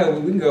 well, you know,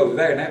 we can go over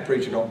there and that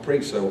preacher don't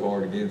preach so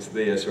hard against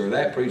this, or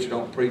that preacher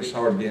don't preach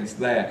hard against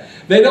that.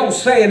 They don't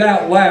say it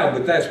out loud,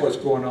 but that's what's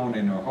going on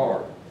in their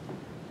heart.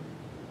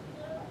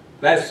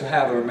 That's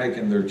how they're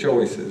making their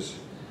choices.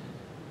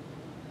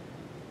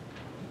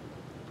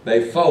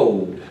 They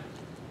fold.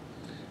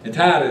 In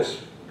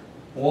Titus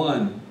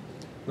 1,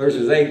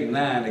 verses 8 and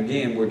 9,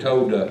 again, we're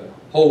told to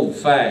hold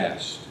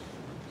fast.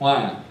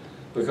 Why?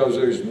 Because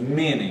there's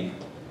many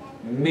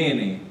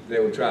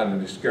that will try to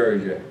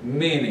discourage you.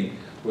 Many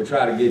will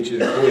try to get you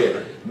to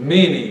quit.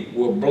 Many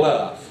will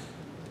bluff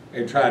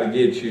and try to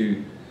get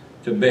you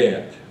to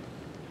bet.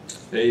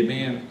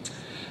 Amen.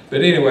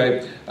 But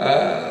anyway,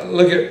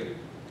 look at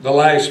the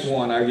last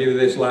one. I'll give you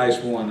this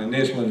last one, and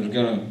this one's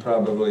going to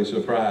probably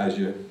surprise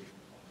you.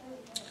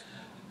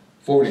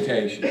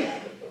 Fornication.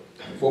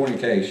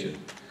 Fornication.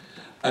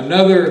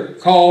 Another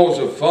cause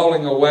of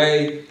falling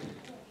away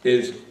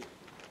is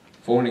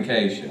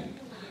fornication.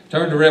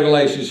 Turn to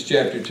Revelation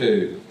chapter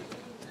 2.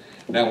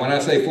 Now, when I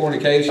say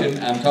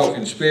fornication, I'm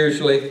talking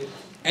spiritually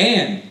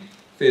and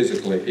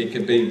physically. It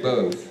could be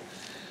both.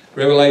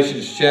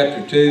 Revelation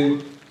chapter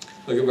 2,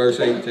 look at verse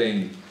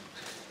 18.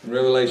 In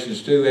Revelation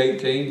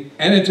 2:18,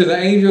 and unto the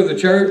angel of the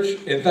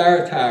church in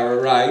Thyatira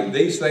write,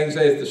 these things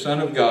saith the Son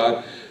of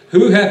God,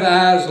 who hath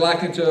eyes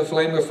like unto a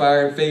flame of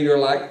fire, and feet are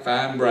like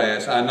fine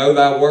brass. I know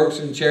thy works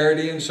in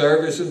charity and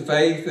service and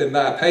faith and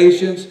thy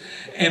patience,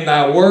 and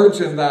thy works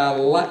and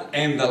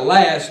the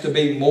last to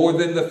be more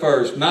than the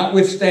first.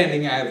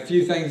 Notwithstanding, I have a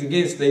few things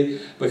against thee,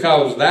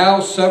 because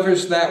thou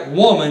sufferest that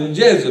woman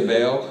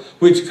Jezebel,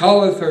 which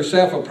calleth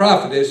herself a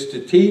prophetess, to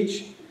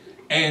teach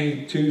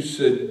and to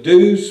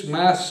seduce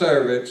my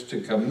servants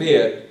to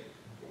commit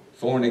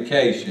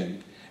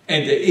fornication,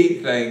 and to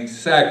eat things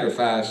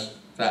sacrificed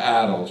to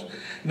idols.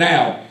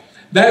 Now,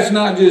 that's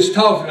not just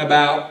talking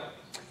about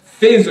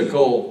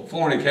physical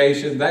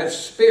fornication, that's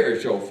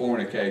spiritual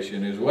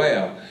fornication as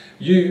well.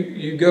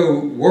 You go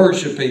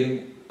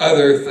worshiping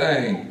other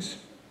things.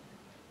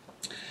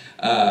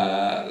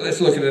 Let's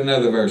look at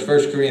another verse,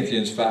 1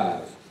 Corinthians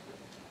 5.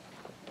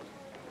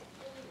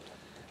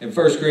 In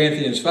 1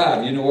 Corinthians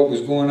 5, you know what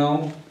was going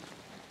on?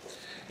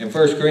 In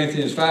 1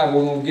 Corinthians 5,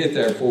 we won't get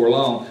there before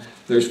long.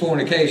 There's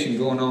fornication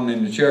going on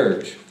in the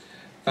church.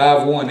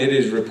 5:1, it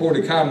is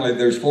reported commonly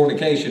there's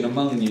fornication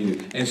among you,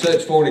 and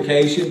such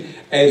fornication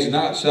as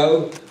not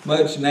so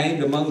much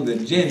named among the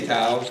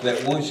Gentiles,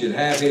 that one should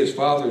have his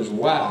father's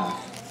wife.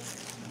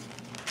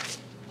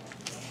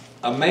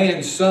 A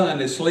man's son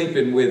is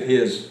sleeping with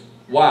his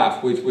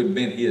wife, which would have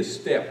been his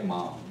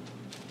stepmom.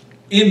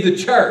 In the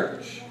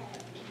church,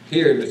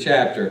 here in the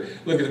chapter,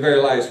 look at the very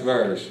last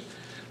verse.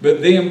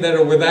 But them that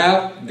are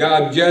without,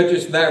 God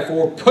judgeth,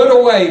 therefore put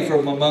away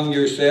from among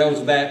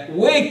yourselves that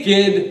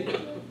wicked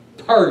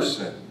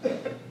person.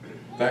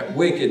 That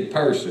wicked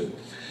person.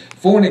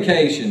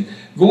 Fornication.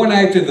 Going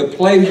after the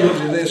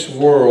pleasures of this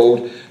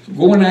world.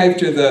 Going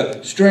after the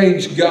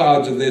strange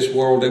gods of this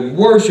world. And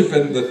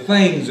worshiping the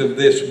things of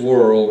this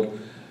world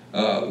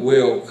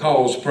will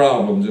cause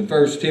problems. In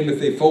 1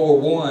 Timothy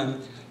 4:1,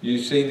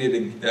 you've seen it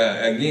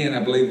again. I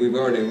believe we've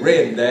already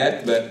read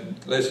that. But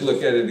let's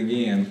look at it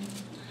again.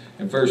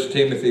 In 1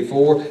 Timothy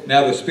 4,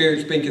 now the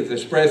Spirit speaketh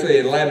expressly,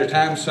 in latter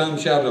times some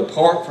shall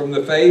depart from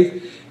the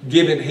faith,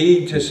 giving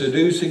heed to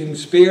seducing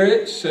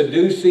spirits,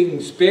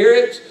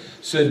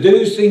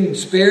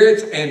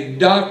 and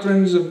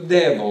doctrines of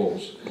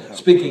devils,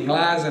 speaking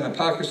lies and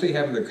hypocrisy,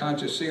 having their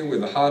conscience seared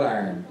with a hot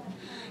iron.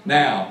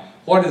 Now,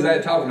 what is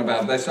that talking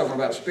about? That's talking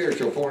about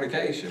spiritual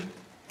fornication.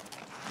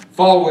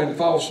 Following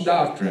false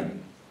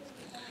doctrine.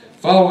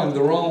 Following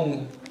the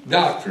wrong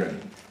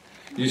doctrine.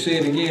 You see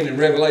it again in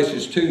Revelation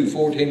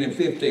 2:14 and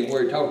 15,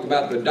 where it talked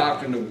about the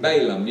doctrine of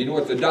Balaam. You know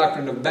what the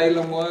doctrine of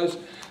Balaam was?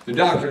 The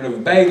doctrine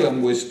of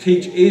Balaam was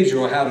teach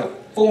Israel how to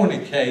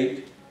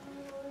fornicate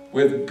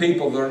with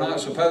people they're not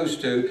supposed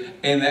to,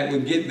 and that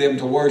would get them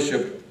to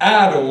worship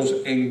idols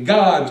and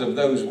gods of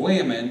those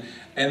women,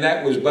 and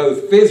that was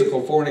both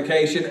physical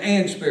fornication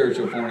and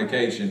spiritual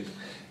fornication.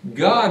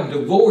 God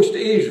divorced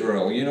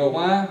Israel. You know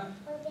why?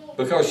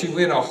 because she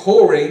went a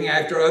whoring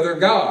after other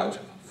gods,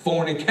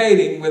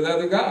 fornicating with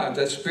other gods.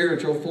 That's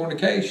spiritual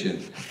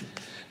fornication.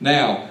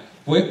 Now,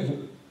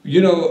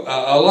 you know,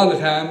 a lot of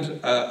times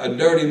a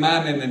dirty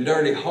mind and a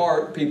dirty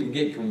heart, people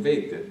get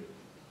convicted.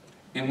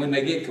 And when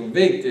they get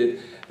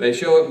convicted, they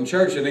show up in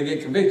church and they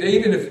get convicted.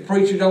 Even if the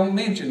preacher don't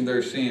mention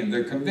their sin,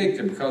 they're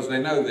convicted because they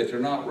know that they're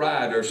not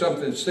right, or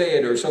something's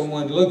said, or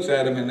someone looks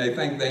at them and they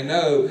think they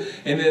know,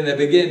 and then they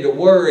begin to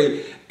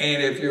worry.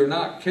 And if you're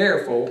not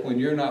careful, when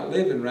you're not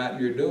living right and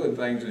you're doing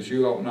things that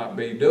you ought not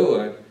be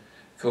doing,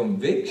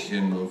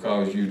 conviction will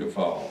cause you to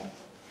fall.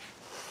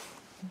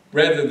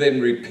 Rather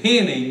than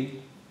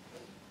repenting,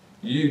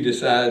 you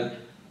decide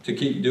to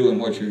keep doing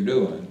what you're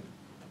doing.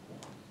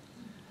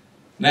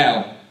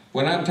 Now,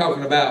 when I'm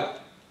talking about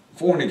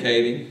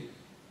fornicating,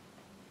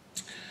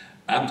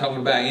 I'm talking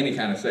about any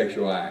kind of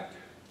sexual act.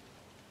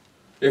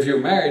 If you're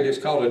married, it's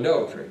called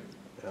adultery.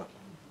 Yeah.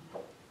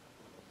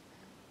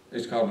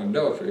 It's called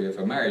adultery if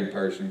a married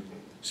person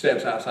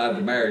steps outside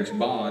the marriage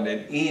bond,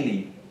 and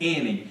any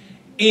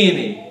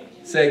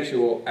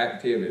sexual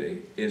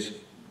activity is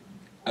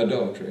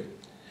adultery.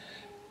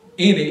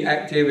 Any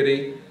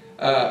activity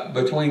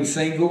between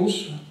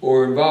singles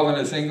or involving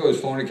a single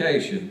is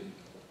fornication.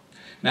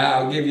 Now,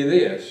 I'll give you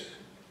this.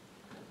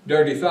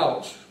 Dirty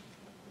thoughts,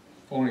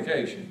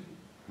 fornication.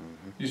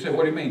 You say,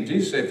 what do you mean?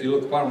 Jesus said, if you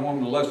look upon a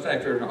woman and lust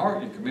after her in the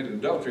heart, you committed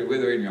adultery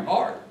with her in your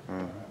heart.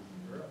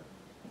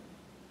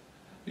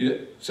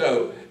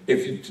 So,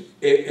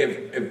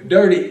 if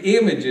dirty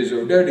images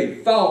or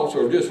dirty thoughts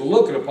or just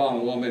looking upon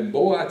a woman,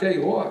 boy, I tell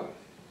you what,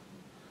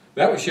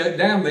 that would shut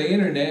down the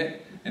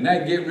internet and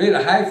that'd get rid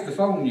of half the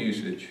phone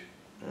usage.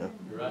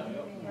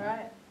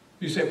 Right.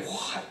 You say,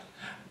 what?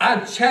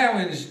 I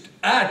challenged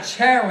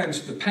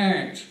the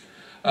parents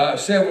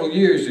several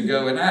years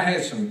ago, and I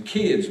had some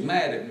kids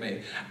mad at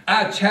me.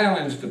 I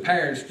challenged the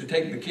parents to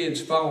take the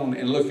kids' phone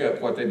and look up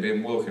what they've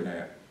been looking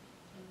at.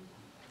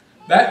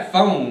 That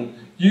phone,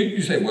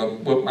 you say, well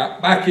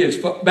my kids'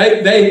 phone,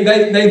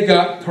 they've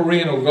got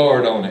parental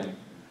guard on it,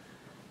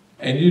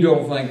 and you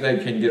don't think they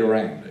can get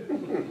around it.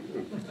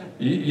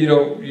 You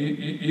don't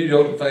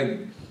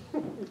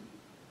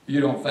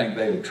think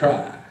they would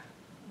try.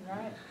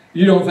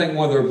 You don't think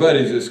one of their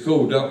buddies at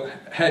school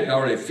hadn't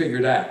already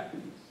figured out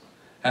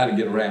how to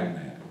get around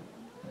that.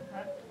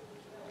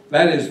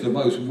 That is the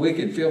most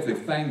wicked, filthy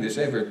thing that's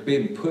ever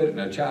been put in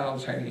a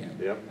child's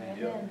hand.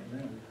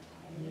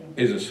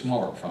 Is a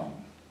smartphone.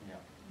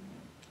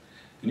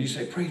 And you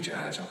say, preacher,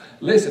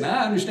 listen,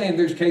 I understand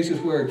there's cases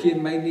where a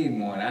kid may need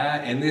one.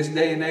 In this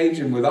day and age,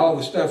 and with all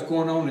the stuff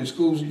going on in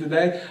schools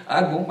today,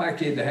 I'd want my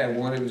kid to have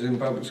one if it was in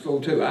public school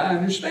too. I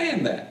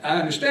understand that.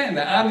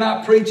 I'm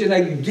not preaching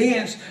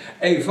against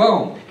a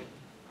phone.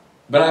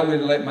 But I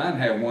wouldn't let mine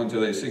have one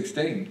till they're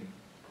 16.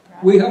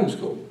 We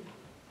homeschool.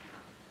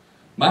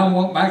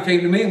 Mine came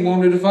to me and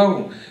wanted a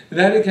phone.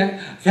 Daddy, can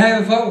I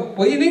have a phone?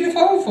 Well, you need a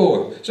phone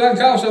for it. So I can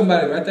call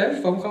somebody right there. There's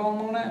a phone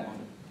call on that one.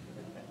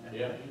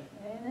 Yeah.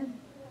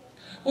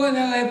 Well,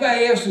 now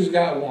everybody else has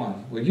got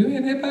one. Well, you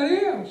and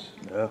everybody else.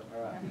 Yeah. That's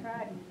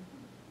right.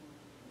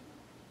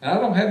 And I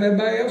don't have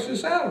everybody else's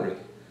salary.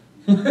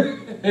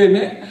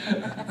 Amen.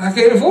 I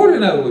can't afford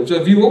another one. So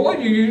if you want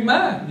one, you use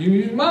mine. You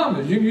use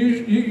mama's. You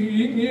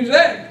can use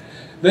that.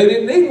 They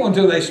didn't need one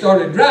until they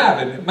started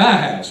driving at my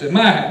house. In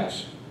my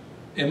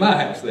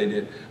house they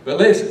did. But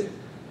listen,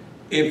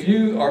 if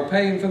you are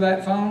paying for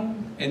that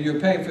phone and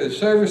you're paying for the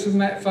service of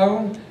that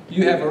phone,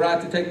 you have a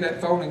right to take that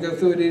phone and go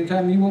through it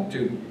anytime you want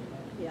to.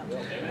 Yeah.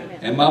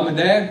 And Mom and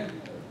Dad,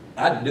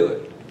 I'd do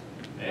it.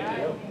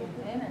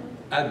 Amen.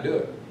 I'd do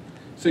it.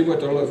 See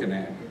what they're looking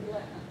at.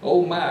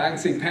 Oh my, I can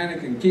see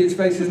panic in kids'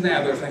 faces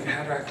now. They're thinking,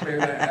 how do I clear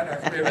that? How do I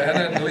clear that?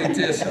 How do I delete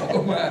this?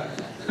 Oh my.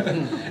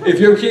 If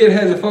your kid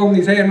has a phone in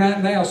his hand right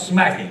now,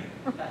 smack him.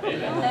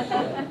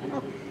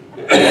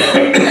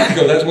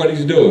 Because that's what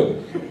he's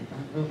doing.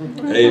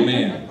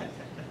 Amen.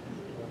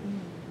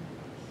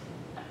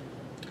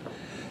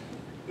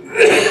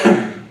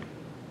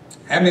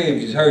 How many of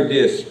you have heard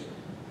this?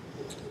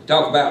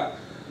 Talk about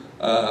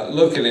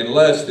looking and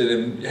lusting,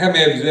 and how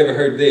many of you have ever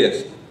heard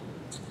this?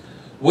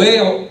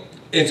 Well,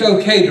 it's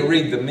okay to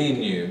read the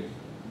menu.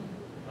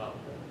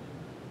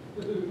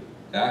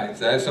 Right,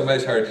 so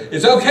somebody's heard.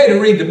 It's okay to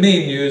read the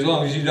menu as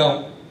long as you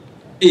don't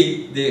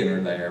eat dinner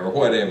there or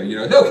whatever. You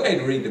know, it's okay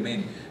to read the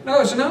menu.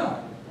 No, it's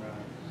not.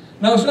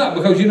 No, it's not,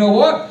 because you know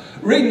what?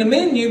 Reading the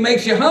menu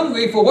makes you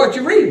hungry for what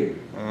you're reading.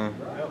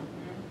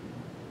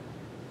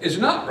 It's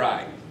not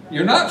right.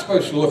 You're not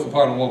supposed to look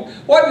upon a woman.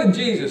 What did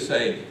Jesus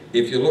say?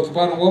 If you look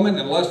upon a woman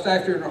and lust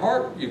after her in her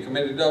heart, you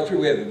committed adultery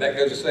with her. That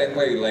goes the same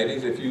way,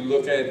 ladies. If you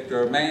look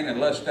after a man and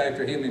lust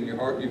after him in your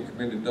heart, you've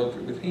committed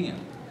adultery with him.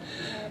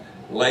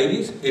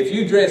 Ladies, if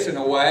you dress in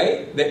a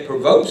way that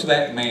provokes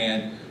that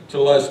man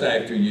to lust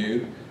after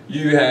you,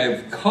 you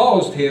have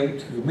caused him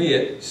to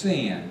commit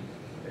sin.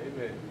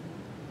 Amen.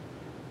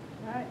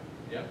 Right.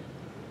 Yep.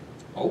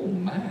 Oh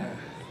my.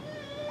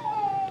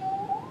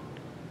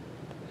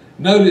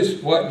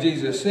 Notice what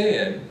Jesus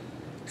said,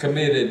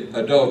 committed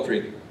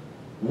adultery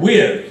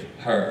with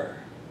her.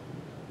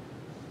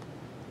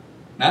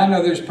 Now I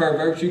know there's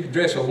perverts. You can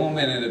dress a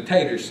woman in a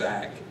tater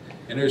sack,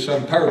 and there's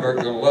some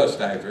pervert going to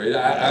lust after it.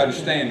 I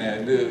understand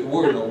that.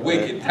 We're in a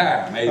wicked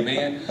time,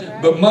 amen.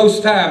 But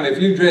most time, if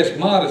you dress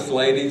modest,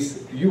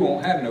 ladies, you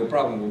won't have no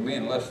problem with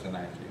men lusting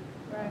after you.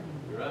 Right.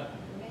 You're right.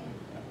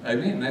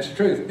 Amen. That's the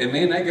truth. And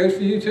men, that goes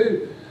for you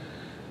too.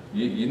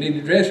 You need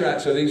to dress right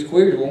so these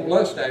queers won't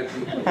lust after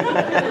you.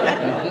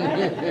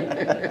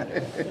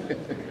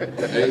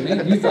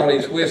 Amen. You thought he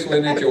was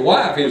whistling at your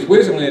wife. He was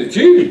whistling at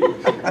you.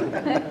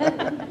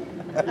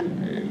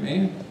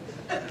 Amen.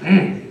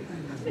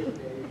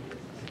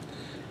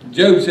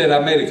 Job said, I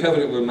made a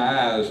covenant with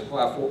my eyes.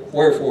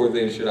 Wherefore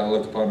then should I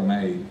look upon a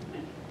maid?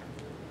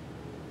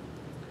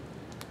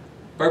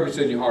 Purpose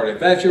in your heart. If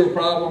that's your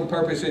problem,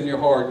 purpose in your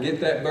heart.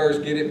 Get that verse,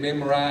 get it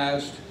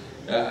memorized,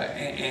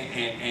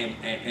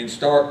 and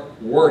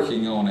start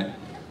working on it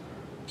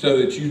so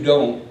that you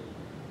don't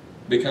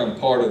become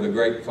part of the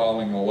great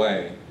falling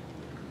away.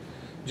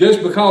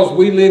 Just because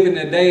we live in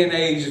a day and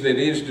age that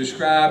is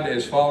described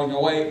as falling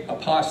away,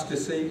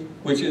 apostasy,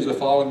 which is a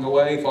falling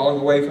away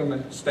from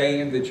a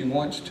stand that you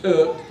once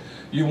took.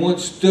 You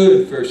once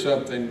stood for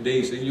something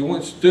decent. You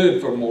once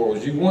stood for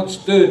morals. You once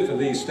stood for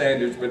these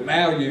standards, but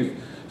now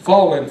you've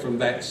fallen from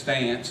that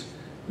stance.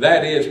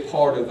 That is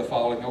part of the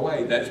falling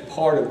away. That's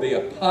part of the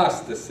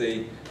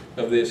apostasy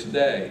of this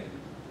day.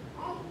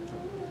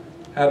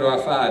 How do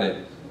I fight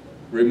it?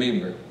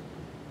 Remember.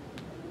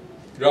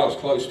 Draw as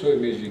close to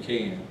Him as you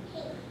can.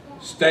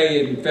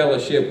 Stay in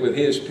fellowship with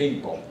His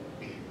people.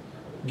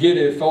 Get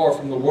as far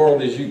from the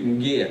world as you can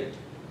get.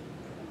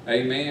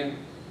 Amen.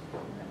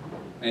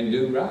 And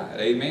do right.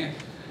 Amen.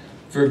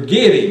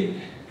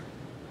 Forgetting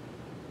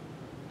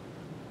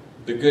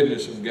the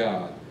goodness of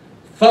God.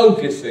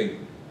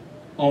 Focusing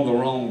on the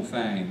wrong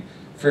thing.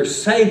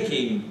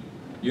 Forsaking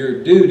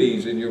your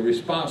duties and your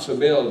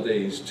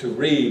responsibilities to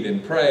read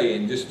and pray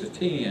and just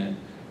attend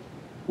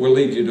will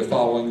lead you to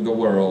following the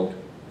world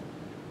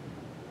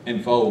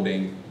and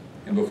folding.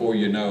 And before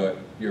you know it,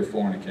 you're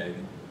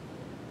fornicating.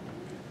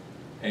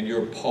 And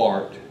you're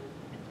part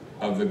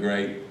of the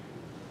great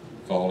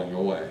falling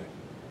away.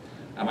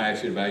 I'm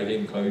asking you to bow your head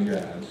and close your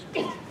eyes.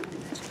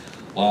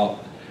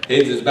 While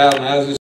heads is bowed and eyes is